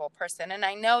individual person. And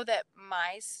I know that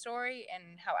my story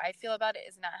and how I feel about it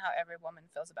is not how every woman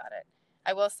feels about it.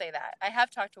 I will say that. I have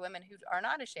talked to women who are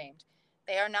not ashamed.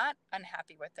 They are not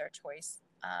unhappy with their choice.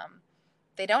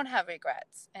 They don't have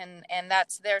regrets, and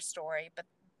that's their story. But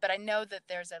I know that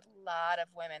there's a lot of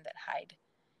women that hide.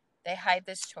 They hide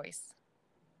this choice.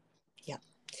 Yeah.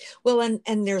 Well,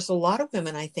 and there's a lot of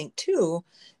women, I think, too,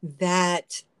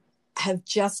 that have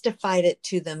justified it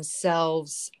to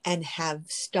themselves and have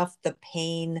stuffed the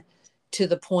pain to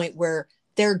the point where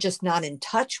they're just not in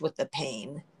touch with the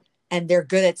pain and they're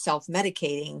good at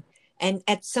self-medicating. And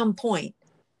at some point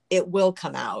it will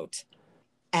come out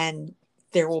and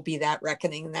there will be that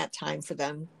reckoning and that time for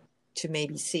them to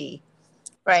maybe see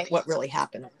what really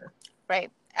happened. Right.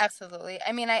 Absolutely.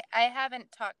 I mean, I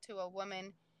haven't talked to a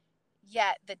woman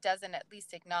yet that doesn't at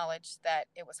least acknowledge that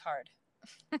it was hard.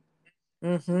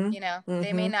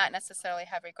 They may not necessarily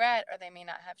have regret or they may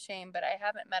not have shame, but I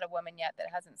haven't met a woman yet that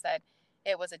hasn't said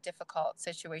it was a difficult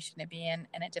situation to be in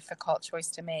and a difficult choice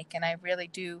to make. And I really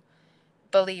do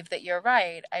believe that you're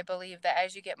right. I believe that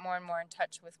as you get more and more in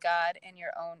touch with God and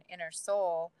your own inner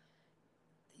soul,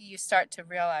 you start to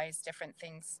realize different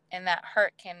things, and that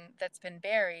hurt that's been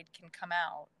buried can come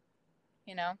out,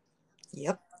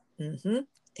 Yep.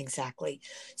 Exactly.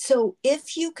 So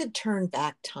if you could turn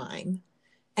back time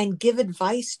and give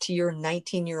advice to your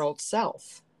 19-year-old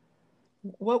self,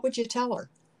 what would you tell her?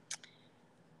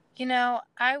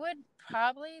 I would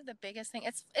probably, the biggest thing,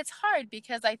 it's hard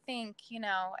because I think,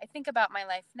 I think about my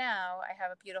life now. I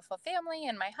have a beautiful family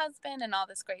and my husband and all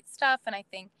this great stuff. And I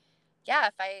think, yeah,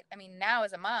 I mean, now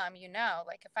as a mom,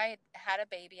 like if I had a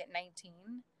baby at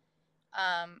 19,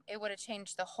 it would have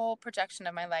changed the whole projection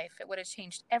of my life. It would have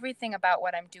changed everything about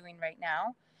what I'm doing right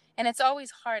now. And it's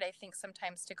always hard, I think,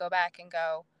 sometimes to go back and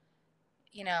go,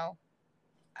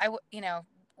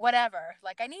 whatever,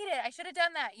 like I should have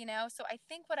done that, So I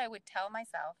think what I would tell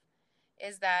myself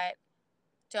is that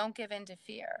don't give in to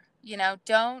fear,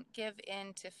 don't give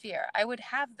in to fear. I would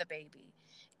have the baby.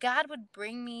 God would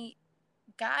bring me,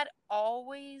 God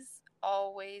always,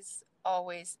 always,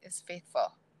 always is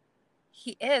faithful.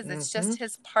 He is. It's just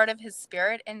his part of his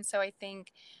spirit. And so I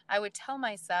think I would tell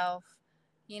myself,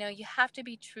 you have to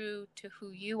be true to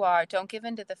who you are. Don't give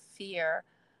in to the fear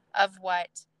of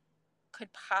what could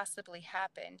possibly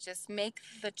happen. Just make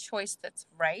the choice that's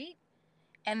right.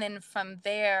 And then from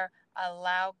there,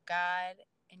 allow God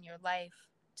in your life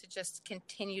to just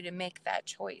continue to make that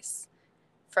choice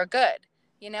for good.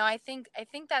 I think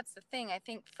that's the thing. I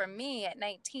think for me at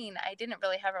 19, I didn't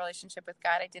really have a relationship with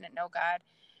God. I didn't know God.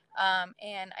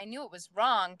 And I knew it was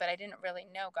wrong, but I didn't really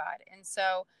know God. And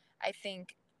so I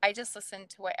think I just listened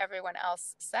to what everyone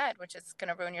else said, which is going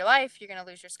to ruin your life. You're going to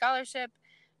lose your scholarship.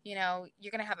 You know,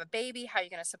 you're going to have a baby. How are you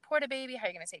going to support a baby? How are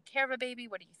you going to take care of a baby?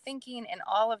 What are you thinking? And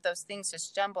all of those things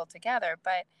just jumbled together.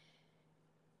 But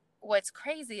what's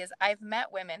crazy is I've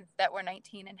met women that were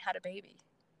 19 and had a baby.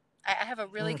 I have a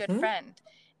really good friend,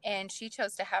 and she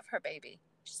chose to have her baby.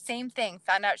 Same thing,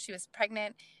 found out she was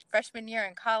pregnant freshman year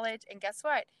in college. And guess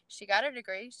what? She got her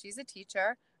degree. She's a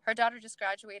teacher. Her daughter just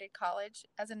graduated college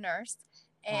as a nurse.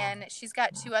 And she's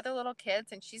got 2 other little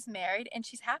kids, and she's married, and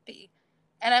she's happy.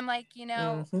 And I'm like, you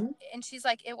know, and she's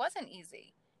like, it wasn't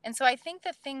easy. And so I think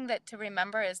the thing that to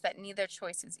remember is that neither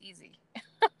choice is easy.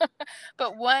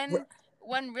 But one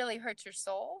really hurts your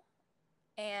soul,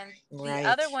 and the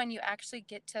other one you actually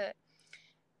get to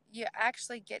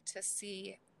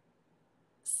see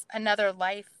another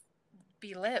life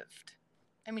be lived.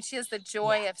 I mean, she has the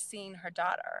joy of seeing her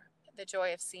daughter, the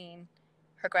joy of seeing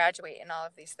her graduate, and all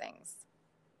of these things.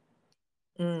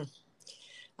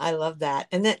 I love that.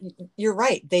 And that you're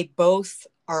right. They both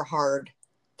are hard.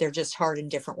 They're just hard in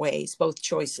different ways, both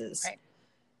choices.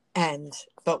 Right.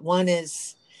 But one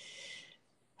is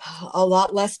a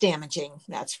lot less damaging.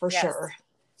 That's for sure.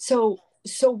 So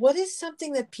what is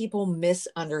something that people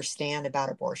misunderstand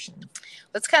about abortion?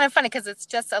 It's kind of funny because it's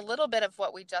just a little bit of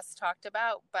what we just talked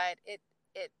about, but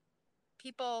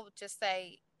people just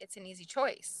say it's an easy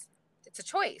choice. It's a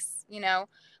choice, you know,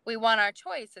 we want our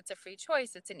choice. It's a free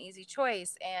choice. It's an easy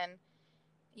choice. And,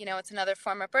 you know, it's another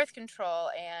form of birth control.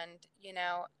 And, you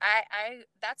know, I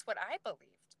that's what I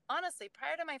believed. Honestly,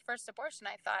 prior to my first abortion,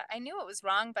 I knew it was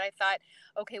wrong, but I thought,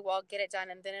 okay, well, I'll get it done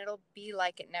and then it'll be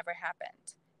like it never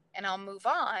happened. And I'll move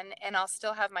on and I'll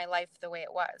still have my life the way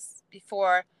it was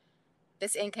before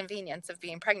this inconvenience of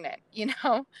being pregnant, you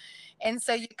know? And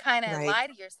so you kind of lie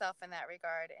to yourself in that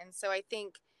regard. And so I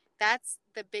think that's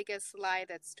the biggest lie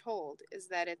that's told, is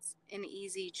that it's an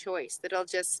easy choice, that it'll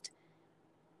just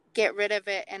get rid of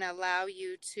it and allow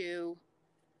you to,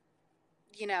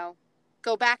 you know,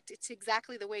 go back to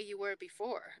exactly the way you were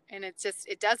before. And it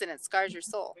doesn't, it scars your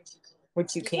soul.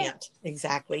 Which you can't.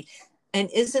 Exactly.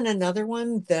 And isn't another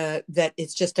one that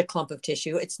it's just a clump of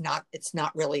tissue? It's not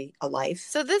really a life.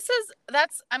 So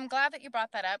I'm glad that you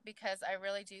brought that up, because I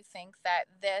really do think that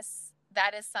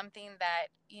that is something that,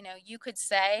 you know, you could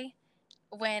say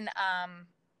when,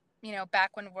 you know,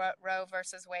 back when Roe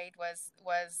versus Wade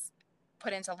was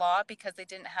put into law, because they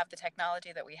didn't have the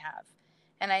technology that we have.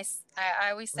 And I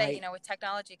always say, you know, with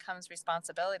technology comes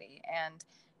responsibility, and,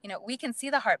 you know, we can see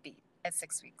the heartbeat at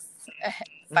 6 weeks,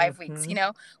 5 weeks, you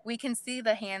know, we can see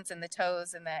the hands and the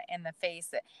toes and the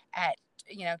face at,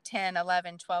 you know, 10,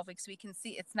 11, 12 weeks. We can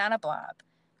see it's not a blob.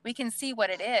 We can see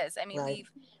what it is. I mean,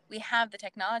 we have the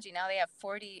technology now. They have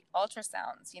 40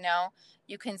 ultrasounds, you know,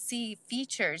 you can see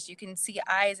features, you can see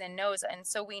eyes and nose. And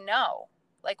so we know.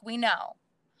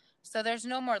 So there's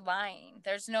no more lying.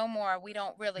 There's no more, we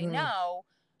don't really know,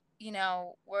 you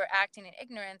know, we're acting in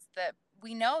ignorance, that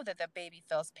we know that the baby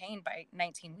feels pain by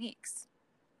 19 weeks.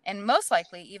 And most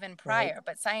likely even prior,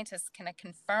 but scientists can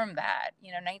confirm that,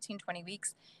 you know, 19, 20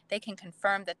 weeks, they can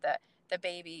confirm that the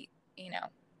baby, you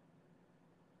know,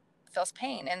 feels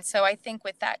pain. And so I think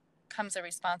with that comes a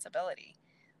responsibility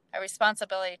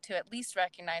to at least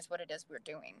recognize what it is we're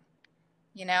doing.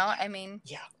 You know, I mean,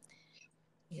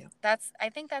 I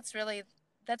think that's really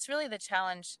the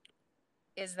challenge,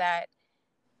 is that,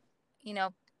 you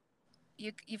know,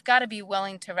 you've got to be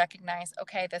willing to recognize,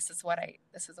 okay, this is what I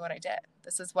did.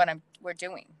 This is what we're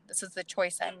doing. This is the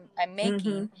choice I'm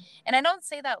making. And I don't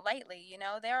say that lightly. You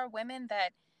know, there are women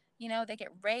that, you know, they get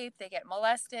raped, they get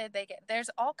molested,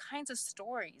 there's all kinds of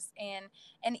stories, and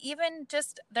even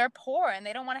just they're poor and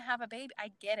they don't want to have a baby.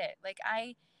 I get it. Like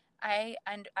I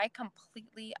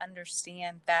completely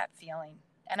understand that feeling,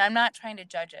 and I'm not trying to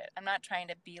judge it. I'm not trying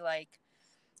to be like,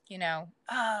 you know,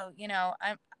 oh, you know,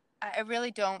 I really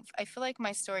don't. I feel like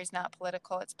my story is not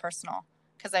political. It's personal,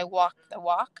 because I walk the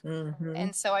walk.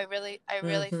 And so I really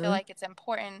feel like it's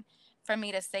important for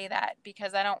me to say that,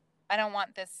 because I don't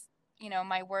want this, you know,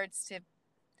 my words to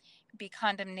be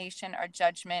condemnation or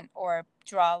judgment or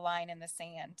draw a line in the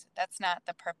sand. That's not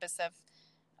the purpose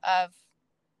of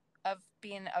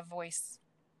being a voice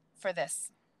for this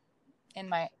in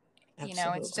my, you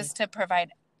know, it's just to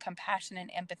provide compassion and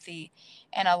empathy,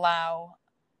 and allow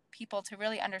people to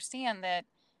really understand that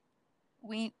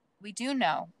we do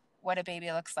know what a baby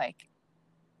looks like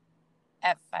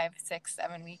at 5, 6,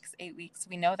 7 weeks, 8 weeks.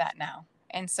 We know that now.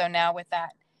 And so now with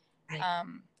that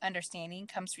understanding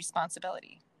comes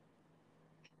responsibility.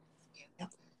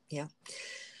 Yeah.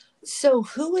 So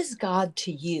who is God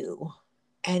to you,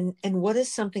 and what is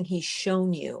something he's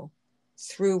shown you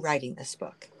through writing this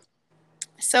book?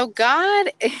 So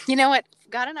God, you know what?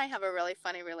 God and I have a really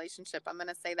funny relationship. I'm going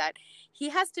to say that. He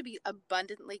has to be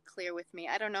abundantly clear with me.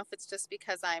 I don't know if it's just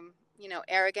because I'm,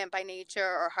 arrogant by nature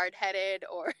or hard-headed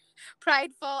or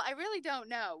prideful. I really don't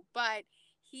know. But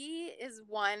he is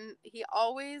one, he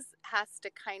always has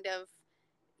to kind of,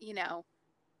 you know,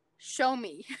 show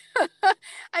me.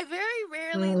 I very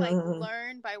rarely Mm.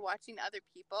 learn by watching other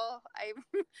people.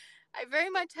 I very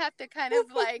much have to kind of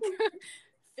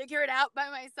figure it out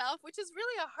by myself, which is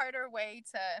really a harder way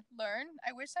to learn.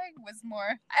 I wish I was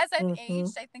more, as I've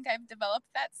aged, I think I've developed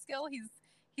that skill.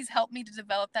 He's helped me to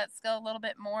develop that skill a little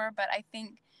bit more, but I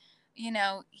think,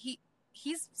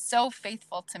 he's so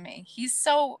faithful to me. He's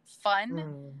so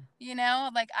fun,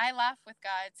 like I laugh with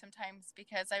God sometimes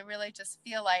because I really just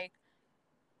feel like,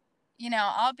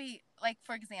 I'll be like,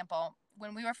 for example,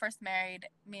 when we were first married,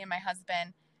 me and my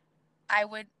husband, I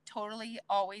would totally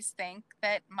always think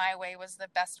that my way was the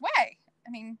best way. I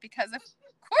mean, because of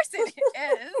course it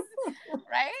is,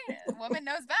 right? A woman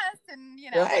knows best and,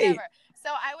 Right. whatever. So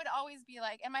I would always be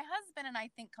like, and my husband and I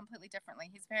think completely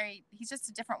differently. He's just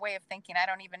a different way of thinking. I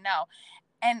don't even know.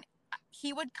 And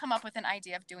he would come up with an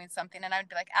idea of doing something and I would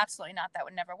be like, absolutely not. That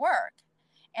would never work.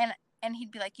 And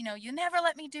he'd be like, you never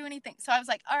let me do anything. So I was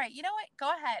like, all right, you know what? Go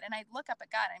ahead. And I'd look up at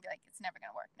God and I'd be like, it's never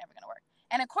going to work, never going to work.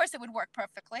 And of course it would work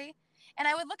perfectly. And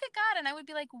I would look at God and I would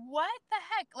be like, what the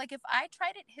heck? Like if I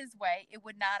tried it his way, it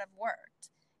would not have worked.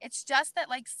 It's just that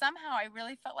somehow I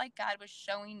really felt like God was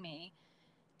showing me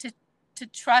to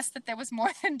trust that there was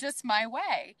more than just my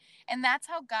way. And that's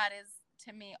how God is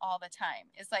to me all the time.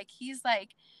 It's he's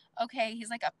okay, he's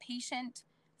like a patient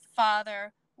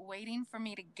father waiting for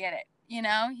me to get it.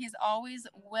 He's always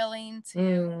willing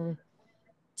to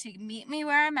meet me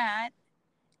where I'm at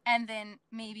and then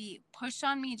maybe push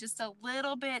on me just a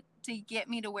little bit to get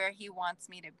me to where he wants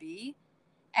me to be.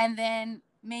 And then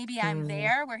maybe I'm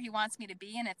there where he wants me to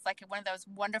be. And it's one of those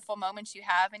wonderful moments you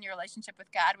have in your relationship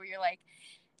with God where you're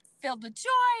filled with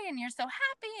joy and you're so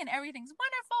happy and everything's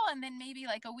wonderful. And then maybe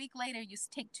a week later, you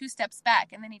take 2 steps back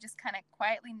and then he just kind of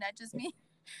quietly nudges me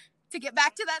to get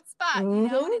back to that spot,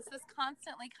 And it's this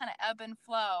constantly kind of ebb and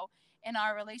flow in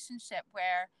our relationship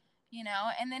where,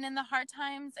 and then in the hard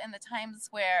times and the times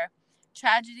where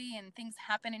tragedy and things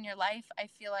happen in your life, I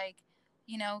feel like,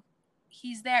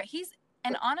 he's there.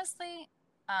 And honestly,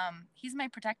 he's my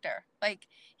protector.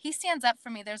 He stands up for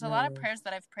me. There's a lot of prayers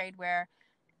that I've prayed where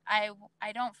I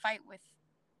don't fight with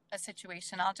a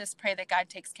situation. I'll just pray that God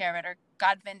takes care of it or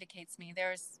God vindicates me.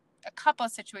 There's a couple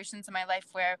of situations in my life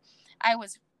where I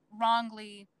was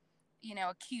wrongly,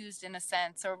 accused in a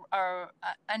sense or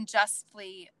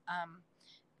unjustly,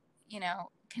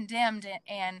 condemned.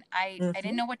 And I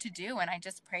didn't know what to do. And I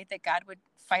just prayed that God would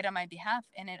fight on my behalf.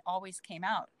 And it always came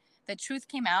out. The truth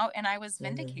came out and I was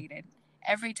vindicated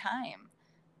every time,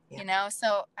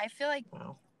 So I feel like,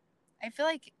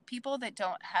 people that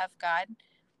don't have God,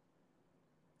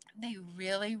 they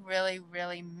really, really,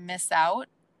 really miss out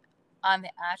on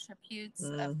the attributes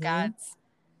of God's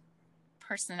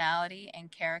personality and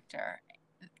character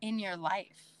in your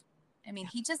life. I mean,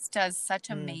 he just does such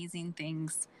amazing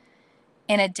things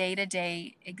in a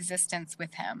day-to-day existence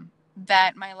with him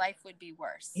that my life would be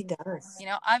worse. He does.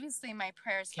 Obviously my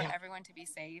prayers for everyone to be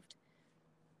saved.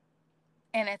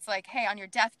 And it's hey, on your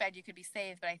deathbed, you could be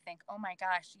saved. But I think, oh my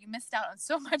gosh, you missed out on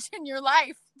so much in your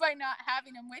life by not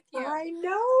having him with you. I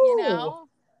know.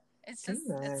 It's just,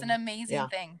 it's an amazing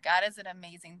thing. God is an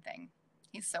amazing thing.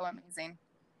 He's so amazing.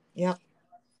 Yep.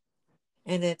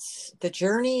 And the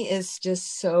journey is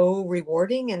just so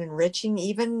rewarding and enriching,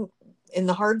 even in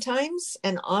the hard times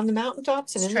and on the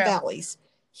mountaintops and in the valleys.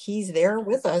 He's there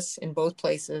with us in both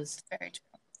places. Very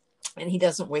true. And he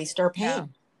doesn't waste our pain. No.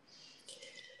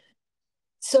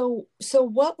 So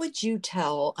what would you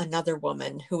tell another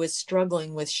woman who is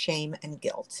struggling with shame and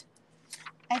guilt?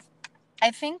 I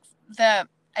think the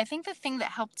thing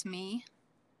that helped me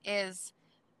is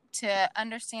to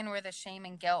understand where the shame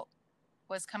and guilt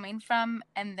was coming from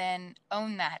and then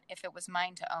own that if it was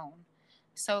mine to own.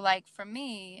 So for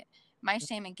me, my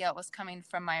shame and guilt was coming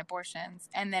from my abortions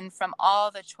and then from all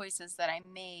the choices that I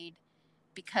made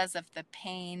because of the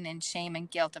pain and shame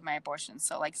and guilt of my abortion.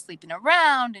 So sleeping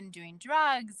around and doing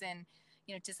drugs and,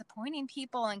 disappointing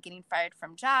people and getting fired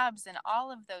from jobs and all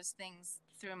of those things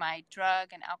through my drug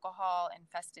and alcohol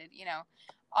infested,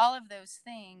 all of those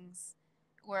things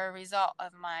were a result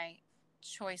of my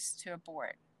choice to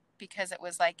abort because it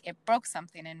was it broke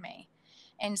something in me.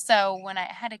 And so when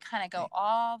I had to kind of go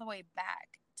all the way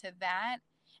back to that,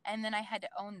 and then I had to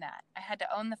own that. I had to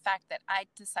own the fact that I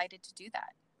decided to do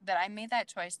that I made that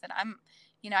choice, that I'm,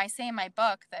 I say in my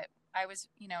book that I was,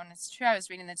 and it's true, I was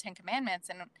reading the 10 Commandments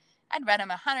and I'd read them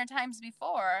 100 times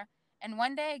before. And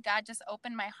one day God just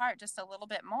opened my heart just a little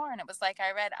bit more. And it was like,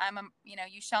 I read,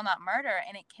 you shall not murder.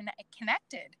 And it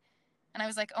connected. And I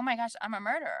was like, oh my gosh, I'm a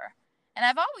murderer. And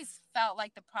I've always felt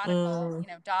like the prodigal,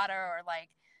 daughter, or like,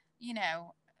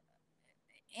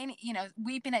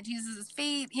 weeping at Jesus's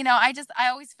feet. I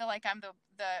always feel like I'm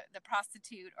the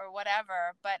prostitute or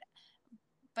whatever. But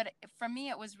for me,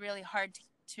 it was really hard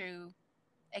to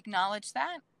acknowledge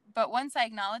that. But once I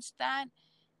acknowledged that,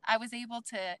 I was able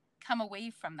to come away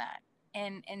from that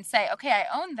and say, okay, I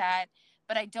own that,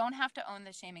 but I don't have to own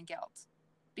the shame and guilt,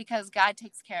 because God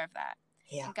takes care of that.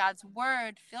 Yeah. And God's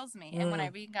word fills me. And when I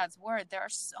read God's word, there are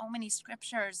so many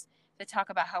scriptures that talk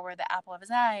about how we're the apple of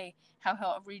his eye, how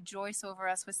he'll rejoice over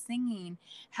us with singing,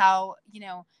 how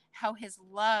his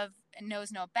love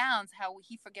knows no bounds, how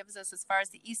he forgives us as far as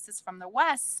the east is from the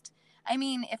west. I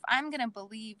mean, if I'm going to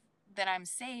believe that I'm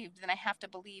saved, then I have to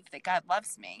believe that God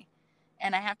loves me,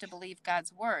 and I have to believe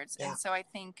God's words. Yeah. And so I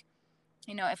think,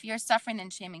 if you're suffering in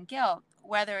shame and guilt,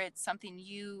 whether it's something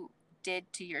you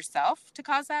did to yourself to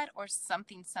cause that or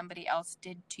something somebody else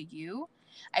did to you,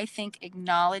 I think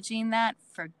acknowledging that,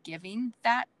 forgiving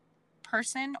that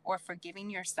person or forgiving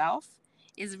yourself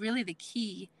is really the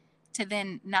key to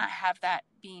then not have that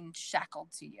being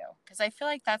shackled to you. Because I feel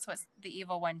like that's what the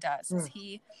evil one does, is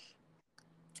he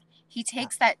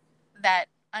takes that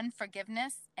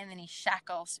unforgiveness and then he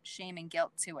shackles shame and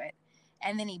guilt to it,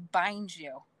 and then he binds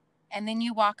you, and then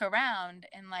you walk around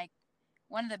and, like,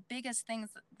 one of the biggest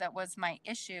things that was my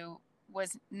issue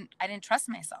was I didn't trust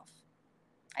myself.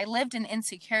 I lived in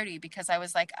insecurity because I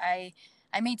was like, I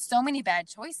made so many bad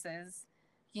choices,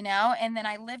 and then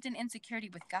I lived in insecurity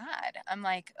with God. I'm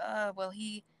like, I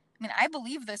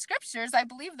believe the scriptures, I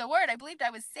believe the word, I believed I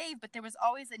was saved, but there was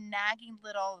always a nagging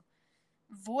little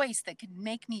voice that could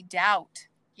make me doubt,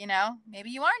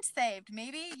 maybe you aren't saved,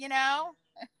 maybe,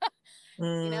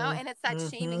 and it's that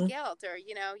shame and guilt, or,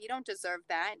 you don't deserve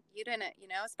that. You didn't,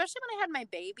 especially when I had my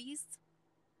babies.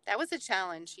 That was a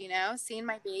challenge, seeing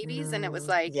my babies. And it was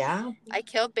like, I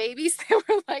killed babies that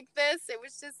were like this. It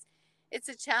was just, it's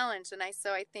a challenge. And I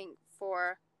think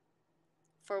for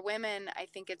women, I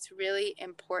think it's really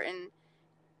important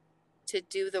to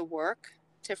do the work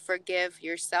to forgive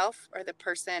yourself or the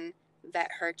person that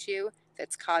hurt you,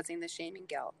 that's causing the shame and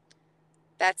guilt.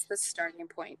 That's the starting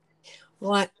point.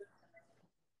 What?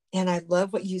 And I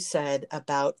love what you said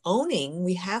about owning.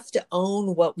 We have to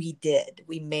own what we did.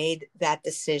 We made that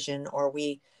decision, or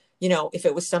if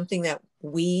it was something that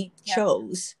we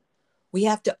chose, we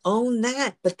have to own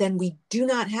that. But then we do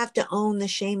not have to own the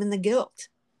shame and the guilt.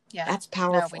 Yeah. That's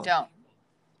powerful. No, we don't.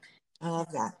 I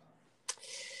love that.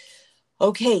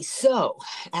 Okay. So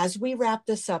as we wrap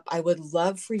this up, I would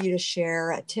love for you to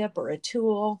share a tip or a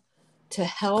tool to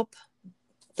help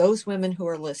those women who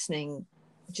are listening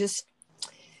just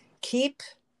keep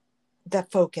the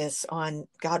focus on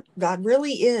God. God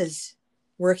really is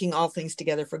working all things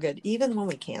together for good, even when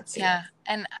we can't see it. Yeah.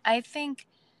 And I think,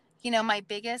 my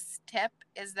biggest tip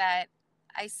is that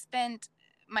I spent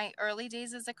my early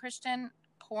days as a Christian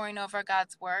poring over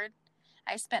God's word.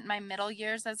 I spent my middle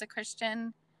years as a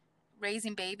Christian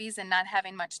raising babies and not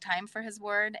having much time for his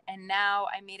word. And now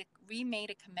I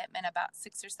remade a commitment about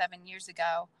 6 or 7 years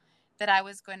ago that I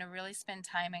was going to really spend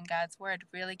time in God's word,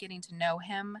 really getting to know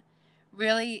him,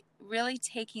 really, really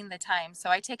taking the time. So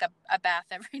I take a bath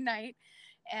every night.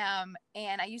 And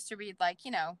I used to read, like,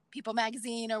 People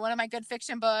Magazine or one of my good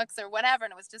fiction books or whatever.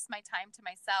 And it was just my time to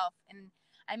myself. And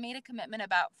I made a commitment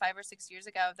about 5 or 6 years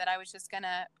ago that I was just going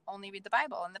to only read the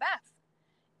Bible in the bath.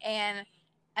 And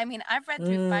I've read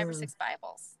through 5 or 6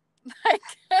 Bibles. Like,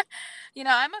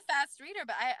 I'm a fast reader,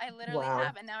 but I literally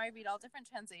have. And now I read all different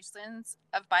translations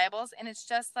of Bibles. And it's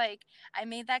just like, I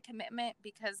made that commitment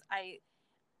because I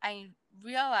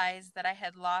realized that I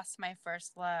had lost my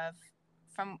first love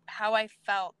from how I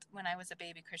felt when I was a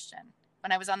baby Christian,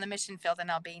 when I was on the mission field in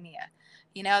Albania,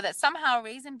 that somehow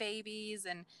raising babies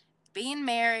and being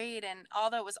married, and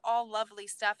although it was all lovely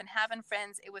stuff and having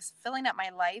friends, it was filling up my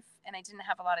life, and I didn't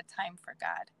have a lot of time for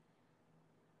God.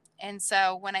 And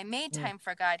so when I made time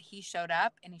for God, he showed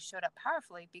up, and he showed up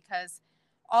powerfully, because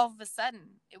all of a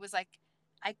sudden it was like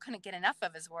I couldn't get enough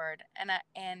of his word.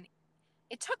 And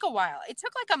it took a while. It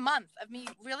took like a month of me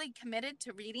really committed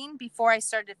to reading before I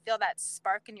started to feel that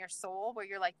spark in your soul where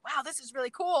you're like, wow, this is really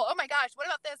cool. Oh my gosh, what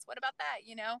about this? What about that?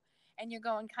 And you're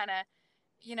going kind of,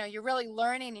 you're really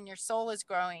learning, and your soul is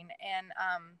growing.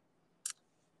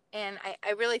 And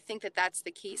I really think that that's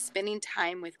the key, spending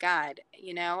time with God.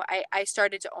 I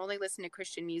started to only listen to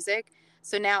Christian music.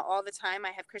 So now all the time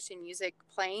I have Christian music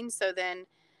playing. So then,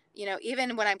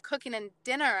 even when I'm cooking in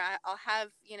dinner, I'll have,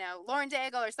 Lauren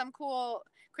Daigle or some cool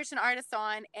Christian artists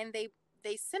on, and they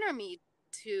center me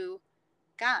to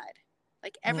God.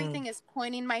 Like everything is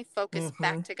pointing my focus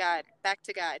back to God,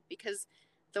 because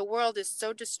the world is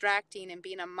so distracting, and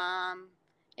being a mom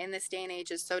in this day and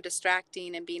age is so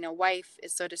distracting, and being a wife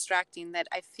is so distracting, that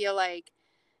I feel like,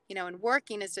 and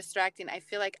working is distracting. I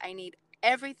feel like I need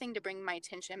everything to bring my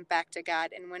attention back to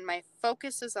God. And when my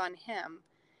focus is on Him,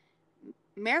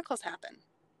 miracles happen.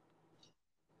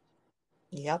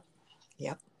 Yep.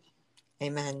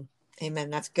 Amen.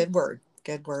 That's good word.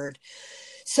 Good word.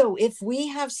 So if we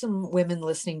have some women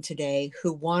listening today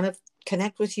who want to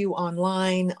connect with you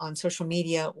online, on social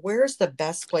media, where's the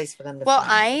best place for them to find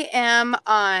you? I am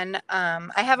on,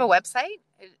 I have a website,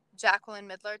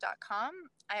 JacquelineMidler.com.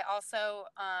 I also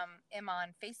am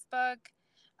on Facebook,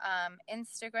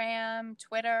 Instagram,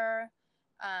 Twitter.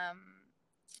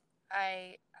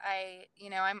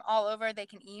 I'm all over. They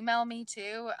can email me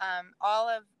too. All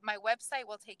of my website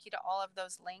will take you to all of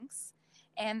those links.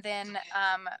 And then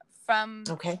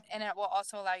and it will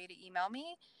also allow you to email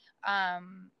me.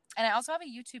 And I also have a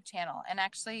YouTube channel, and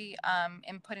actually am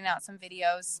putting out some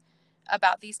videos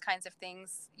about these kinds of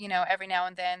things, every now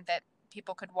and then, that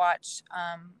people could watch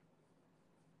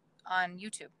on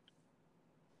YouTube.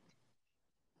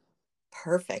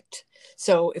 Perfect.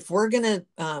 So if we're going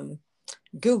to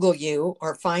Google you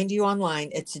or find you online,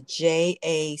 it's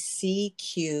JACQUELINE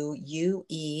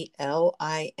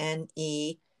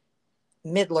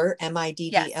Midler,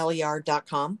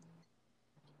 MIDDLER.com.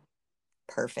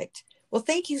 Perfect. Well,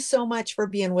 thank you so much for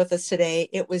being with us today.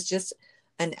 It was just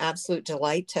an absolute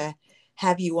delight to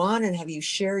have you on and have you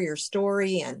share your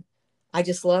story. And I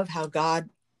just love how God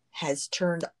has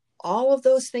turned all of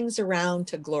those things around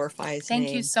to glorify His name.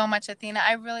 Thank you so much, Athena.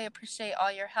 I really appreciate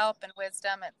all your help and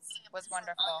wisdom. It was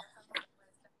wonderful.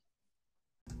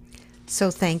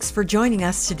 So thanks for joining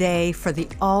us today for the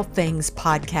All Things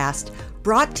podcast,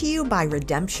 brought to you by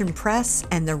Redemption Press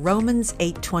and the Romans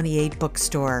 828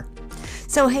 bookstore.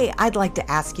 So, hey, I'd like to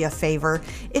ask you a favor.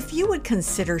 If you would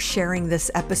consider sharing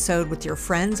this episode with your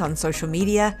friends on social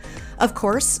media, of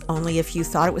course, only if you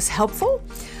thought it was helpful.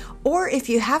 Or if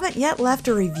you haven't yet left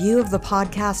a review of the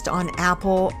podcast on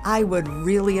Apple, I would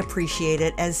really appreciate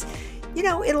it, as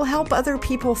it'll help other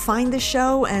people find the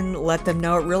show and let them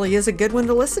know it really is a good one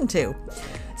to listen to.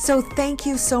 So thank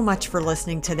you so much for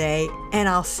listening today, and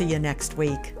I'll see you next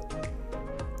week.